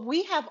 So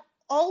we have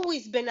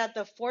always been at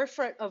the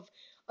forefront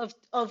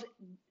of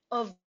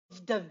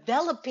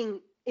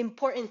developing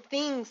important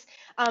things.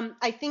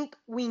 I think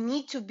we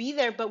need to be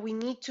there, but we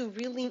need to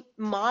really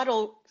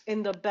model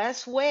in the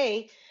best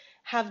way,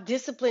 have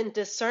discipline,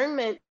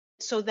 discernment,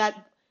 so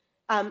that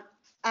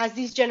as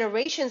these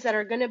generations that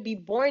are going to be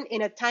born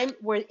in a time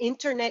where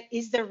internet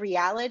is the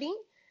reality,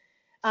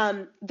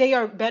 they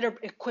are better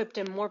equipped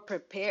and more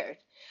prepared.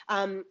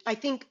 I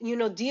think, you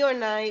know, Dio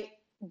and I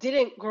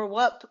didn't grow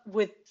up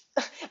with,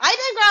 I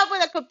didn't grow up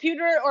with a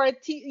computer or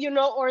you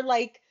know, or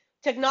like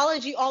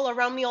technology all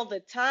around me all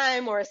the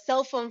time, or a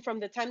cell phone from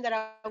the time that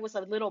I was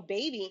a little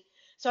baby.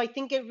 So I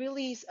think it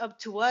really is up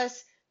to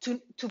us to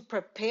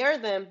prepare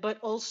them, but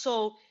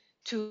also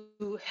to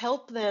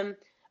help them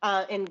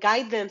and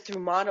guide them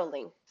through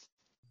modeling.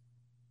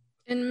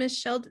 And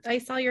Michelle, I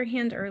saw your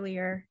hand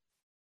earlier.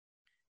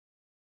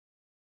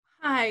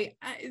 Hi,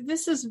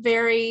 this is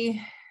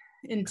very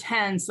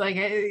intense. Like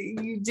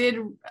you did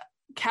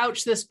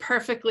couch this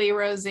perfectly,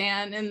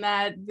 Roseanne, in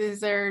that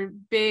these are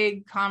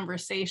big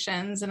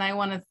conversations, and I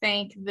want to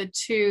thank the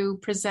two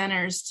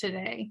presenters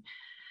today.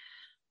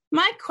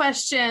 My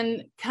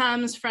question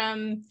comes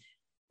from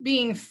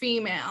being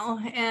female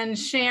and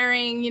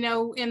sharing, you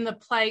know, in the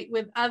plight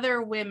with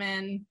other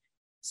women,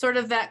 sort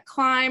of that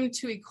climb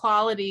to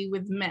equality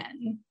with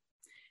men.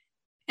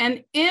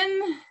 And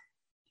in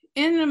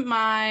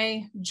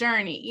my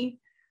journey,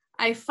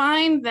 I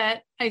find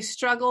that I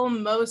struggle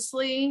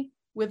mostly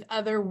with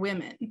other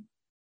women.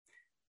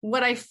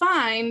 What I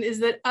find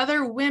is that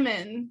other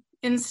women,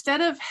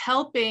 instead of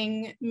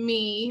helping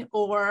me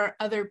or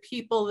other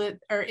people that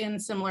are in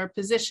similar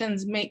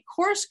positions make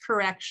course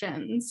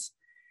corrections,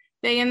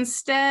 they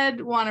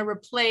instead want to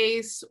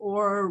replace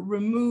or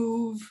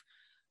remove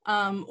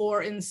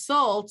or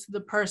insult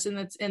the person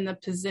that's in the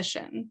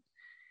position.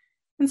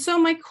 And so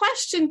my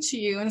question to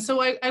you, and so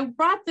I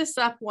brought this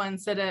up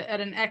once at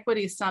an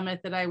equity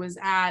summit that I was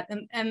at,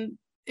 and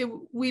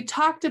we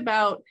talked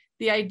about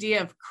the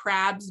idea of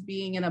crabs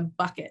being in a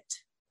bucket.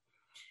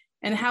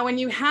 and how when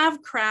you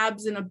have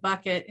crabs in a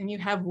bucket and you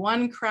have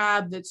one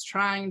crab that's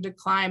trying to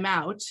climb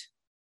out,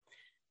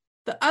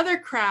 the other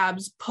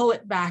crabs pull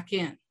it back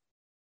in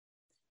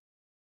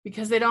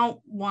because they don't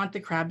want the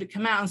crab to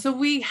come out. And so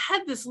we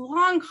had this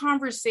long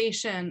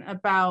conversation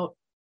about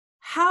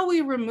how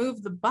we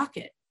remove the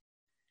bucket,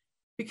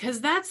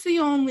 because that's the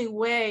only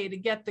way to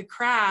get the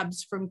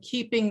crabs from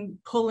keeping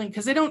pulling,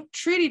 because they don't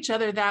treat each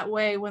other that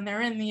way when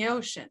they're in the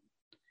ocean.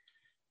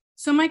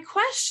 So my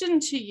question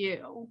to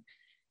you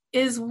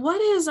is,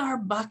 what is our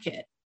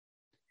bucket?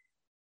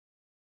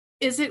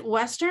 Is it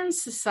Western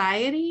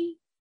society?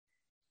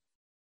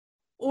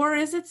 Or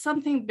is it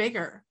something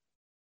bigger?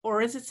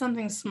 Or is it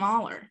something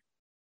smaller?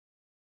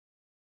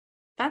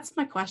 That's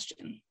my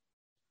question.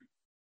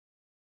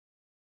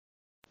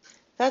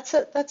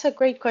 That's a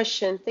great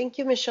question. Thank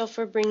you, Michelle,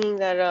 for bringing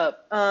that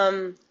up.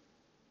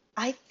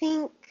 I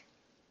think,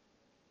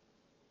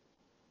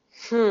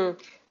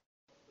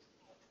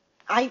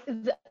 I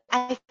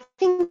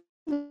think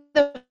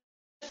the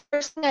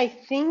first thing I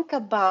think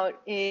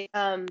about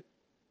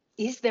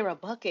is there a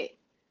bucket,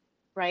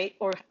 right?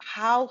 Or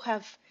how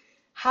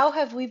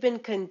have we been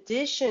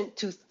conditioned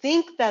to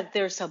think that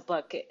there's a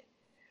bucket,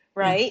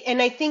 right?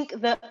 And I think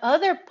the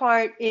other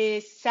part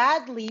is,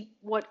 sadly,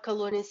 what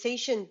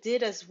colonization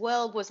did as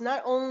well was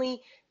not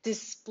only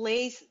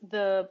displace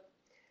the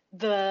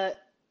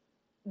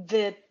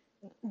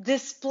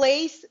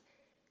displace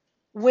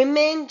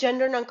women,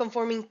 gender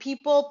nonconforming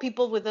people,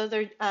 people with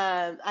other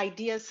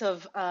ideas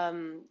of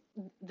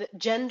the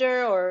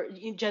gender or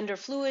gender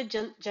fluid,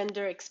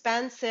 gender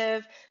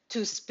expansive,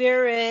 to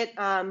spirit,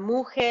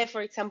 mujer,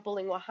 for example,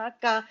 in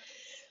Oaxaca.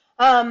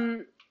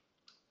 And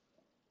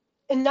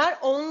not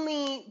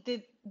only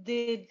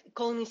did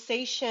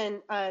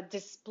colonization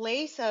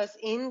displace us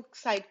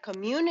inside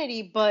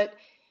community, but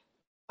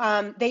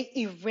they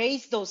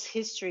erase those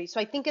histories. So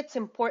I think it's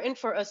important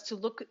for us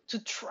to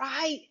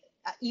try,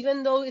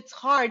 even though it's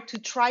hard, to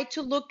try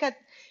to look at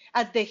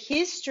the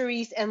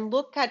histories and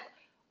look at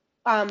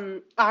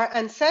our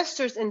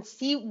ancestors and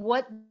see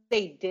what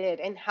they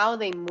did and how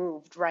they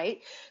moved, right?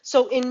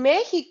 So in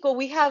Mexico,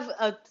 we have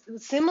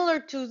similar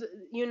to,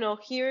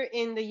 here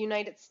in the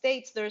United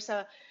States, there's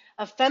a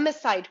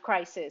femicide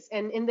crisis,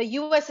 and in the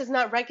U.S. is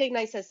not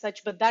recognized as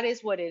such, but that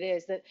is what it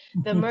is.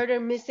 The murder,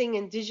 missing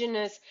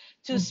indigenous,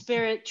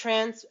 two-spirit,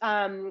 trans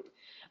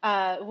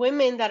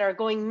women that are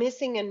going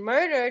missing and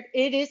murdered.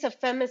 It is a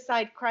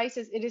femicide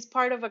crisis. It is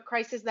part of a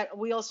crisis that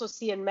we also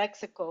see in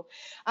Mexico,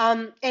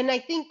 and I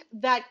think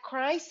that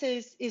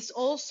crisis is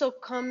also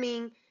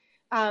coming,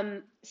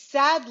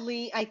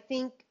 sadly, I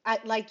think,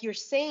 like you're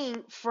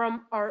saying,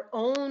 from our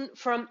own,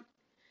 from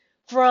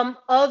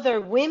other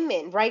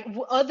women, right?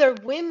 Other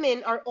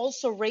women are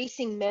also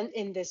raising men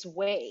in this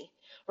way,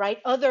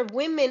 right? Other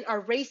women are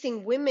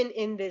raising women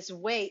in this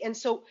way. And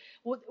so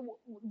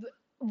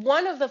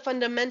one of the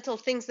fundamental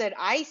things that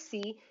I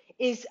see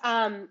is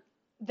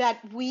that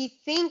we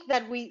think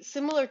that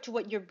similar to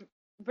what you're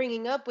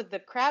bringing up with the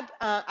crab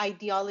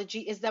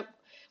ideology, is that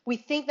we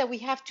think that we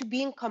have to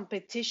be in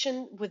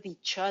competition with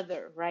each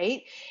other,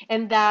 right?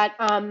 And that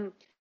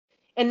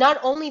and not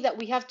only that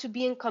we have to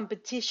be in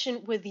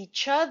competition with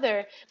each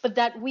other, but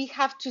that we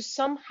have to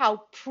somehow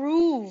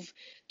prove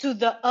to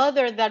the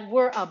other that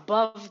we're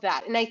above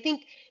that. And I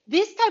think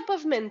this type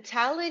of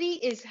mentality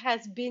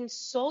has been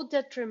so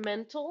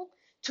detrimental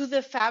to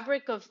the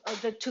fabric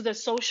to the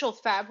social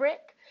fabric.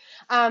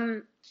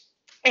 And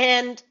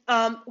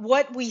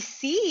what we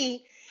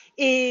see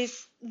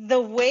is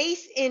the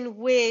ways in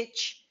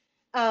which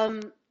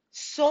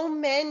so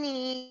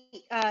many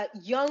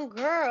young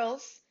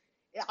girls,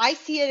 I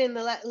see it in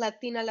the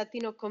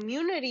Latino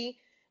community,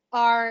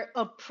 are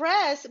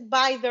oppressed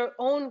by their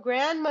own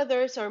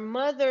grandmothers or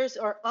mothers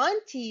or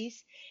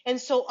aunties. And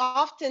so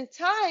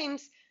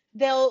oftentimes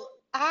they'll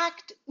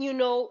act,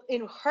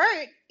 in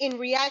hurt, in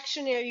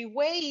reactionary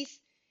ways.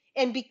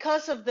 And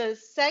because of the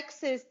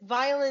sexist,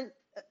 violent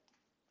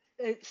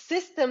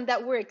system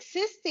that we're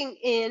existing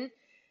in,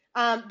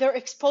 they're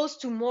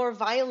exposed to more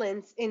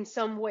violence in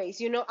some ways.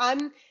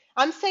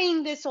 I'm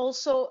saying this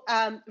also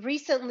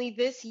recently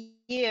this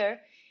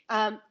year.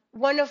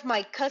 One of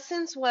my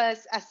cousins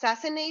was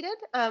assassinated.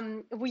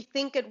 We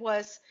think it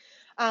was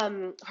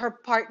her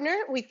partner.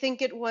 We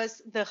think it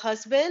was the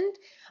husband,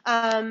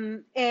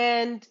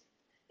 and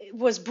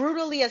was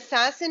brutally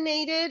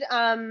assassinated.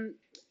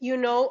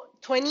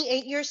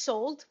 28 years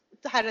old,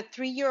 had a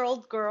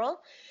 3-year-old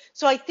girl.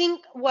 So I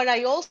think what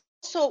I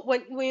also,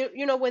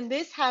 when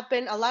this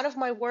happened, a lot of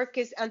my work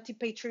is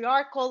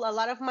anti-patriarchal. A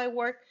lot of my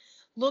work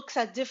looks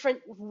at different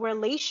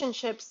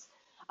relationships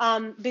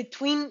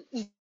between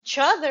each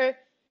other.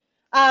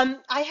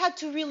 I had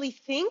to really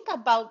think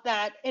about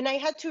that. And I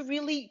had to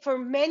really, for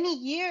many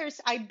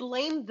years, I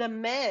blamed the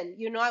men.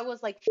 I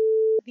was like,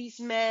 these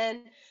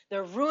men,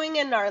 they're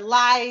ruining our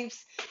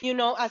lives.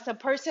 As a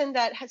person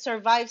that has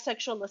survived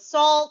sexual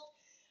assault,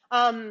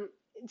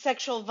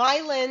 sexual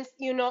violence,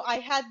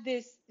 I had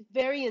this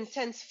very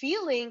intense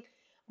feeling,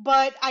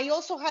 but I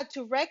also had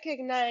to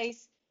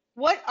recognize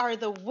what are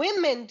the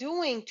women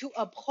doing to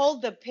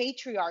uphold the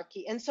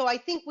patriarchy? And so I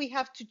think we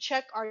have to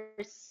check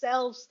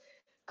ourselves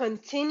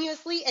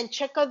continuously and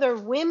check other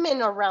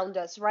women around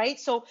us, right?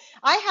 So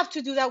I have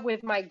to do that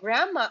with my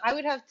grandma. I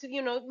would have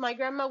to, my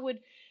grandma would,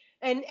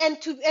 and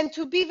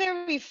to be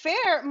very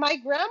fair, my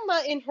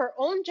grandma in her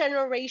own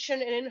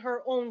generation and in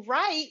her own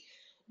right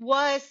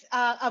was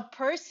a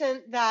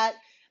person that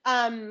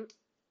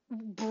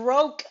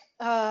broke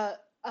a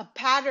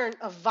pattern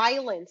of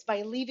violence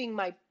by leaving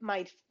my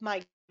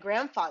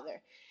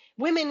grandfather.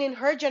 Women in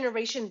her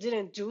generation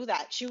didn't do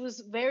that. She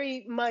was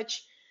very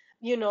much,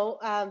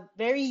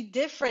 very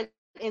different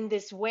in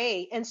this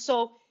way. And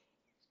so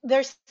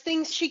there's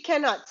things she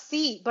cannot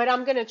see, but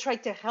I'm going to try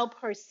to help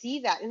her see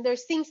that. And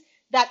there's things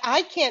that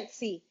I can't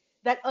see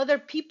that other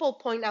people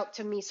point out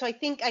to me. So I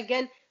think,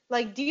 again,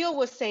 like Dio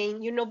was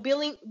saying,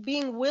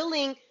 being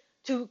willing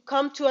to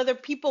come to other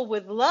people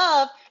with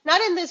love,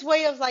 not in this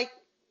way of like,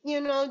 you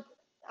know,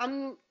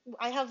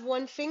 I have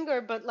one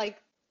finger, but like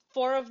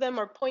four of them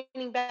are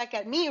pointing back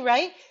at me,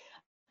 right?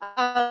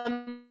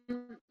 Um,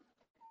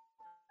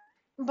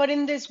 but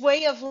in this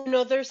way of,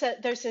 there's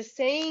a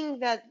saying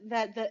that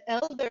the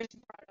elders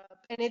brought up,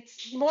 and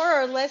it's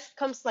more or less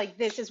comes like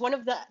this. Is one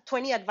of the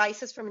 20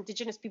 advices from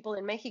indigenous people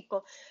in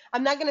Mexico.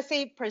 I'm not going to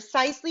say it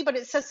precisely, but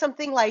it says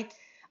something like,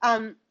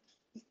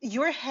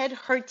 your head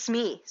hurts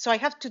me, so I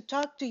have to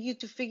talk to you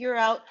to figure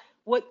out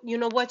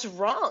what's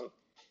wrong.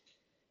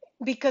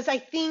 Because I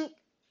think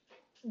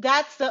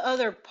that's the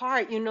other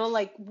part,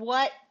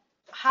 like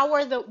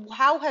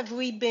how have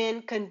we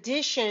been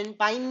conditioned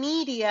by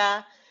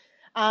media,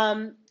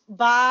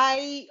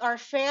 by our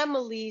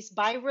families,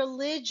 by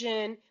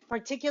religion,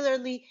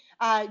 particularly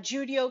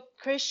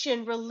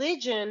Judeo-Christian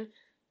religion,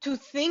 to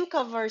think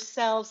of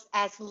ourselves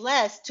as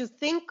less, to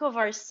think of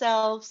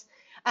ourselves,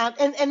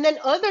 and then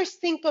others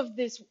think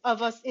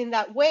of us in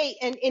that way,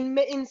 and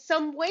in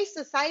some way,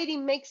 society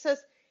makes us,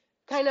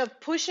 kind of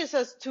pushes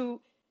us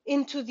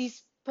into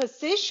these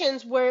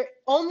positions where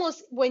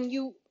almost when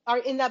you are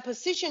in that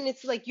position,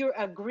 it's like you're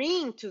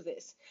agreeing to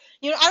this.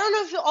 I don't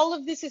know if all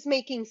of this is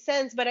making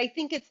sense, but I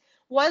think it's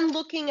one,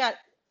 looking at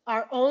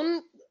our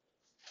own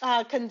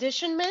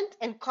conditionment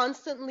and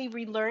constantly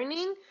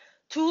relearning.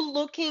 Two,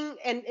 looking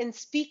and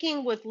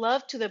speaking with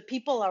love to the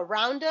people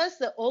around us,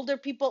 the older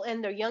people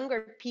and the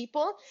younger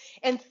people.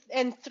 And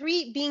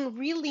three, being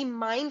really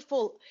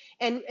mindful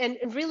and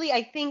really,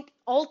 I think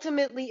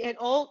ultimately it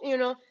all,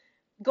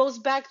 goes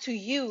back to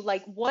you.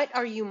 Like, what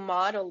are you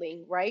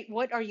modeling, right?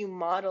 What are you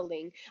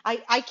modeling?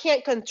 I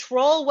can't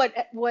control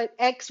what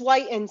X,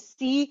 Y, and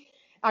Z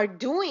are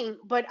doing,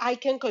 but I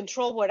can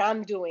control what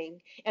I'm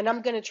doing. And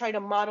I'm going to try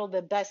to model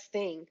the best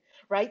thing,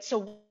 right?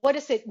 So what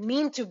does it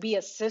mean to be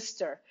a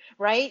sister,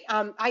 right?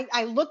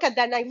 I look at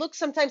that, and I look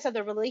sometimes at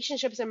the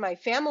relationships in my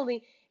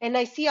family, and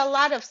I see a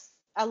lot of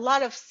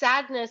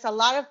sadness, a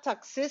lot of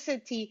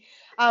toxicity.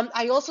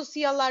 I also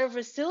see a lot of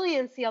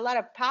resiliency, a lot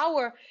of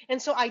power.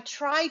 And so I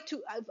try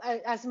to,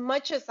 as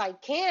much as I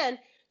can,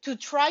 to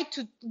try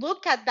to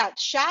look at that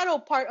shadow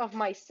part of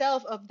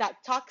myself, of that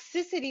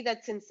toxicity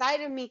that's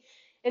inside of me,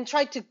 and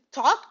try to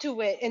talk to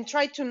it and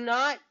try to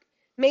not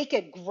make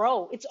it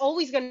grow. It's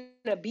always going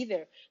to be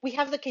there. We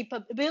have the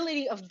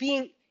capability of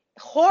being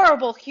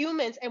horrible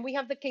humans, and we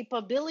have the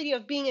capability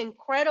of being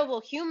incredible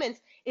humans.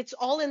 It's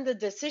all in the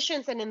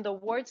decisions and in the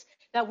words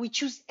that we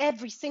choose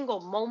every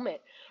single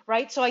moment,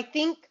 right? So I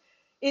think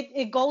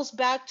it goes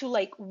back to,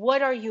 like,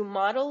 what are you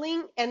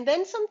modeling? And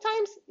then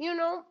sometimes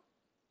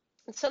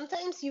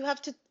you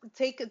have to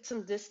take it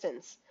some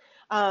distance.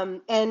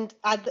 And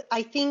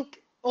I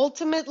think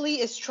ultimately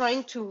is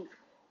trying to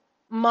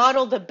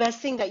model the best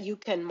thing that you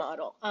can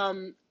model.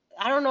 I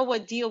don't know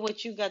what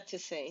you got to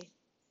say.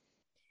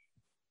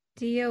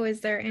 Dio, is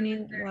there any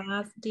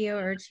last, Dio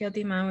or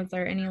Childima, was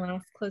there any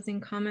last closing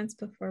comments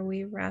before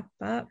we wrap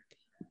up?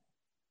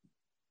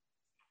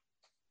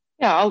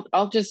 Yeah,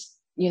 I'll just,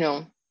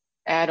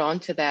 add on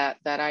to that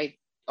I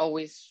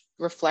always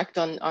reflect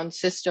on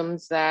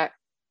systems that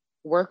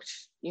worked,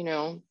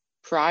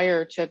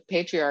 prior to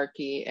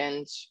patriarchy,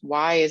 and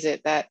why is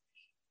it that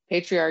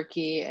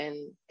patriarchy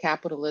and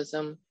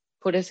capitalism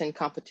put us in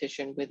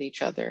competition with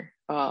each other?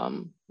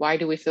 Why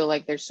do we feel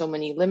like there's so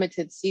many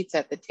limited seats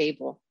at the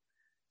table?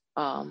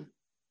 And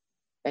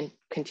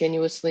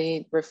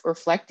continuously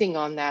reflecting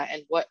on that,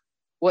 and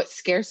what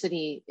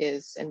scarcity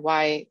is, and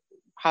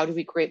how do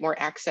we create more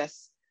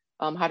access?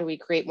 How do we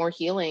create more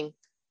healing?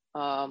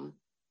 And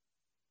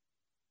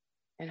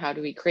how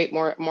do we create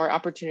more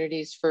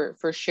opportunities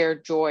for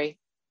shared joy,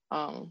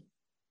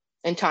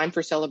 and time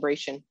for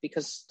celebration?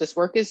 Because this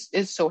work is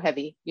so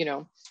heavy,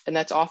 and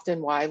that's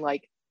often why,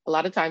 like, a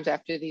lot of times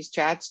after these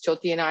chats,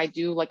 Choti and I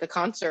do like a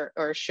concert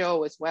or a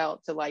show as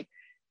well, to, like,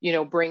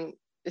 bring,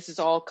 this is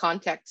all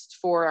context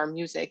for our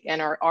music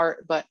and our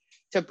art, but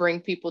to bring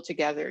people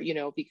together,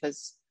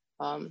 because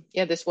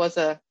this was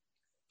a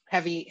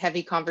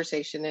heavy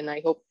conversation, and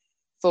I hope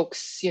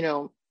folks,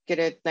 get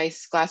a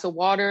nice glass of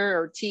water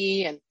or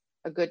tea and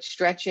a good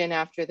stretch in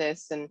after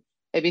this, and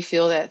maybe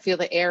feel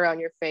the air on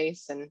your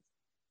face, and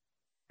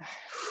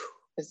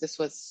because this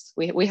was,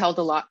 we held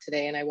a lot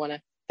today, and I want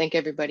to thank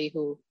everybody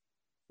who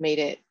made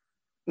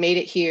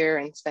it here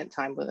and spent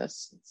time with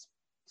us.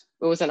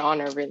 It was an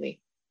honor, really.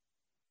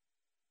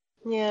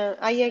 Yeah,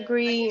 I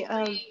agree.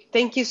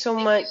 Thank you so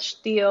much,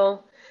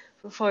 Theo,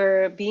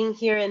 for being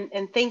here,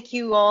 and thank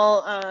you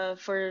all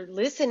for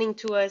listening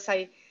to us.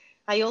 I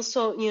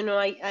also,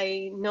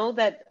 I know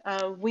that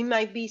we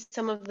might be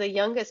some of the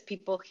youngest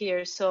people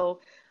here, so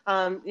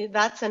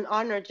that's an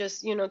honor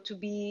just, to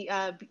be,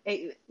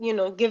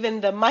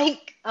 given the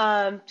mic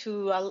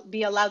to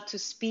be allowed to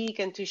speak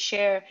and to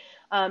share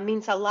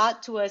means a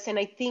lot to us. And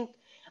I think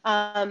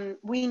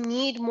we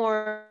need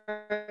more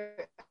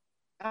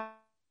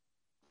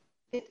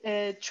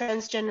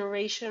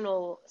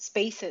transgenerational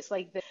spaces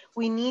like this.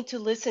 We need to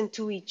listen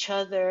to each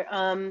other.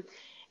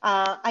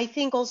 I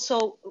think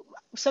also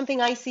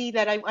something I see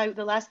that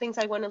the last things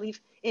I want to leave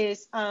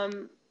is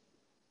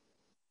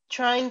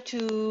trying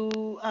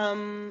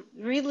to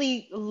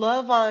really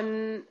love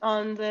on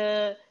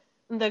the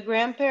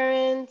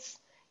grandparents,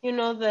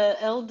 the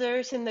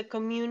elders in the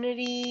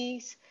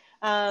communities.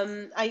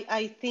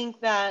 I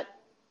think that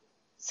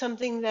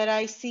something that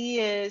I see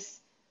is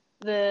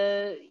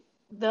the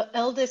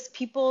eldest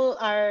people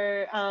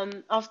are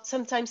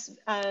sometimes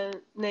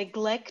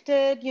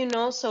neglected,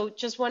 so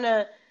just want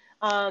to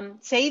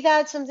say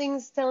that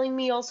something's telling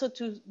me also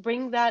to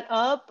bring that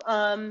up.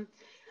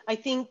 I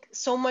think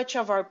so much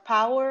of our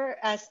power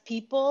as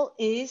people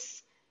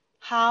is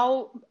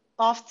how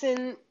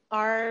often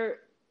our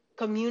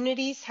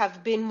communities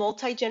have been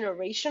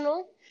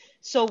multi-generational.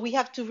 So we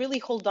have to really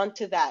hold on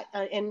to that.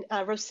 And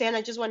Roseanne,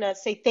 I just want to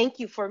say thank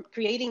you for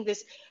creating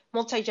this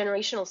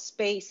multi-generational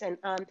space and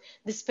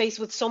this space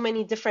with so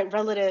many different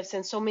relatives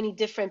and so many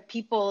different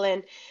people.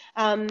 And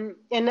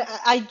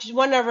I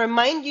want to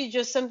remind you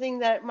just something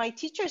that my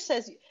teacher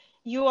says: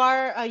 you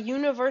are a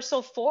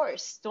universal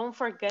force. Don't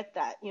forget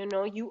that.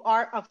 You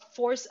are a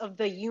force of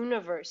the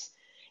universe,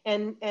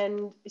 and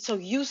so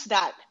use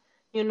that.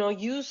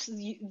 Use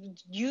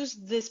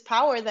this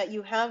power that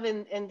you have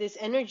and this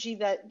energy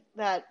that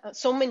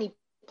so many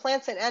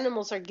plants and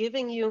animals are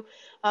giving you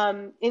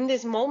in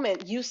this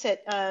moment. Use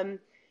it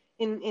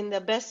in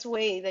the best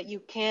way that you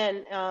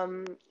can.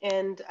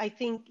 And I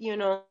think,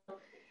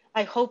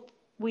 I hope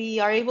we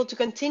are able to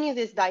continue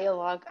this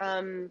dialogue.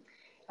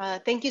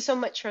 Thank you so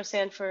much,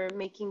 Roseanne, for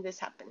making this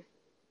happen.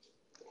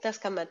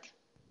 Taskamati.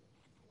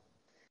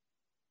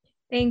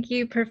 Thank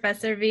you,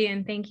 Professor V,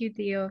 and thank you,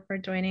 Theo, for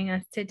joining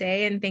us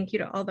today. And thank you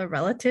to all the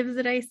relatives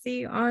that I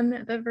see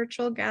on the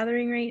virtual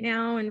gathering right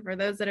now, and for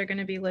those that are going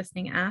to be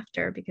listening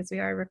after, because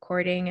we are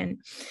recording.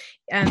 And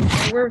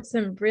there were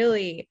some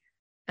really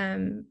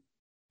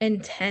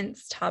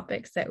intense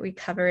topics that we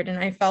covered, and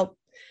I felt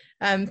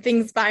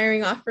things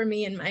firing off for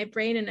me in my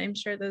brain, and I'm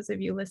sure those of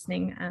you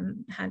listening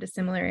had a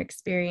similar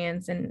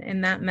experience.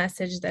 And that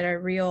message that our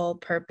real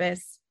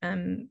purpose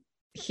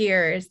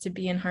here is to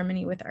be in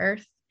harmony with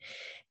Earth.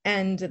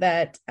 And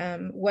that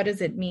what does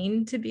it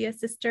mean to be a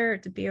sister or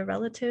to be a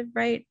relative,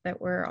 right?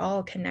 That we're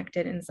all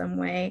connected in some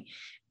way.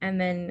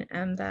 And then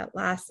that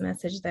last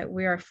message that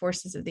we are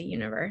forces of the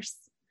universe.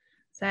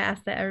 So I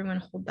ask that everyone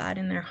hold that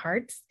in their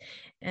hearts.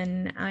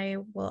 And I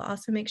will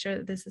also make sure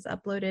that this is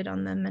uploaded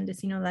on the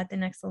Mendocino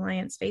Latinx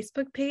Alliance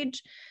Facebook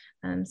page.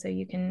 So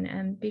you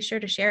can be sure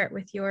to share it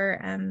with your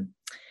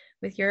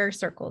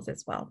circles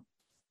as well.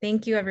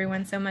 Thank you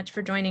everyone so much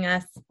for joining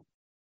us.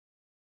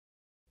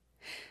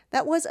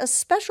 That was a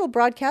special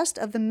broadcast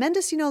of the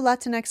Mendocino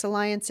Latinx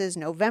Alliance's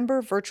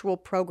November virtual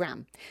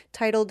program,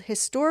 titled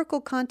Historical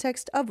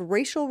Context of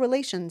Racial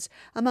Relations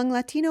Among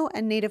Latino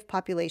and Native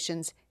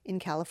Populations in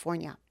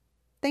California.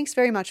 Thanks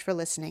very much for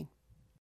listening.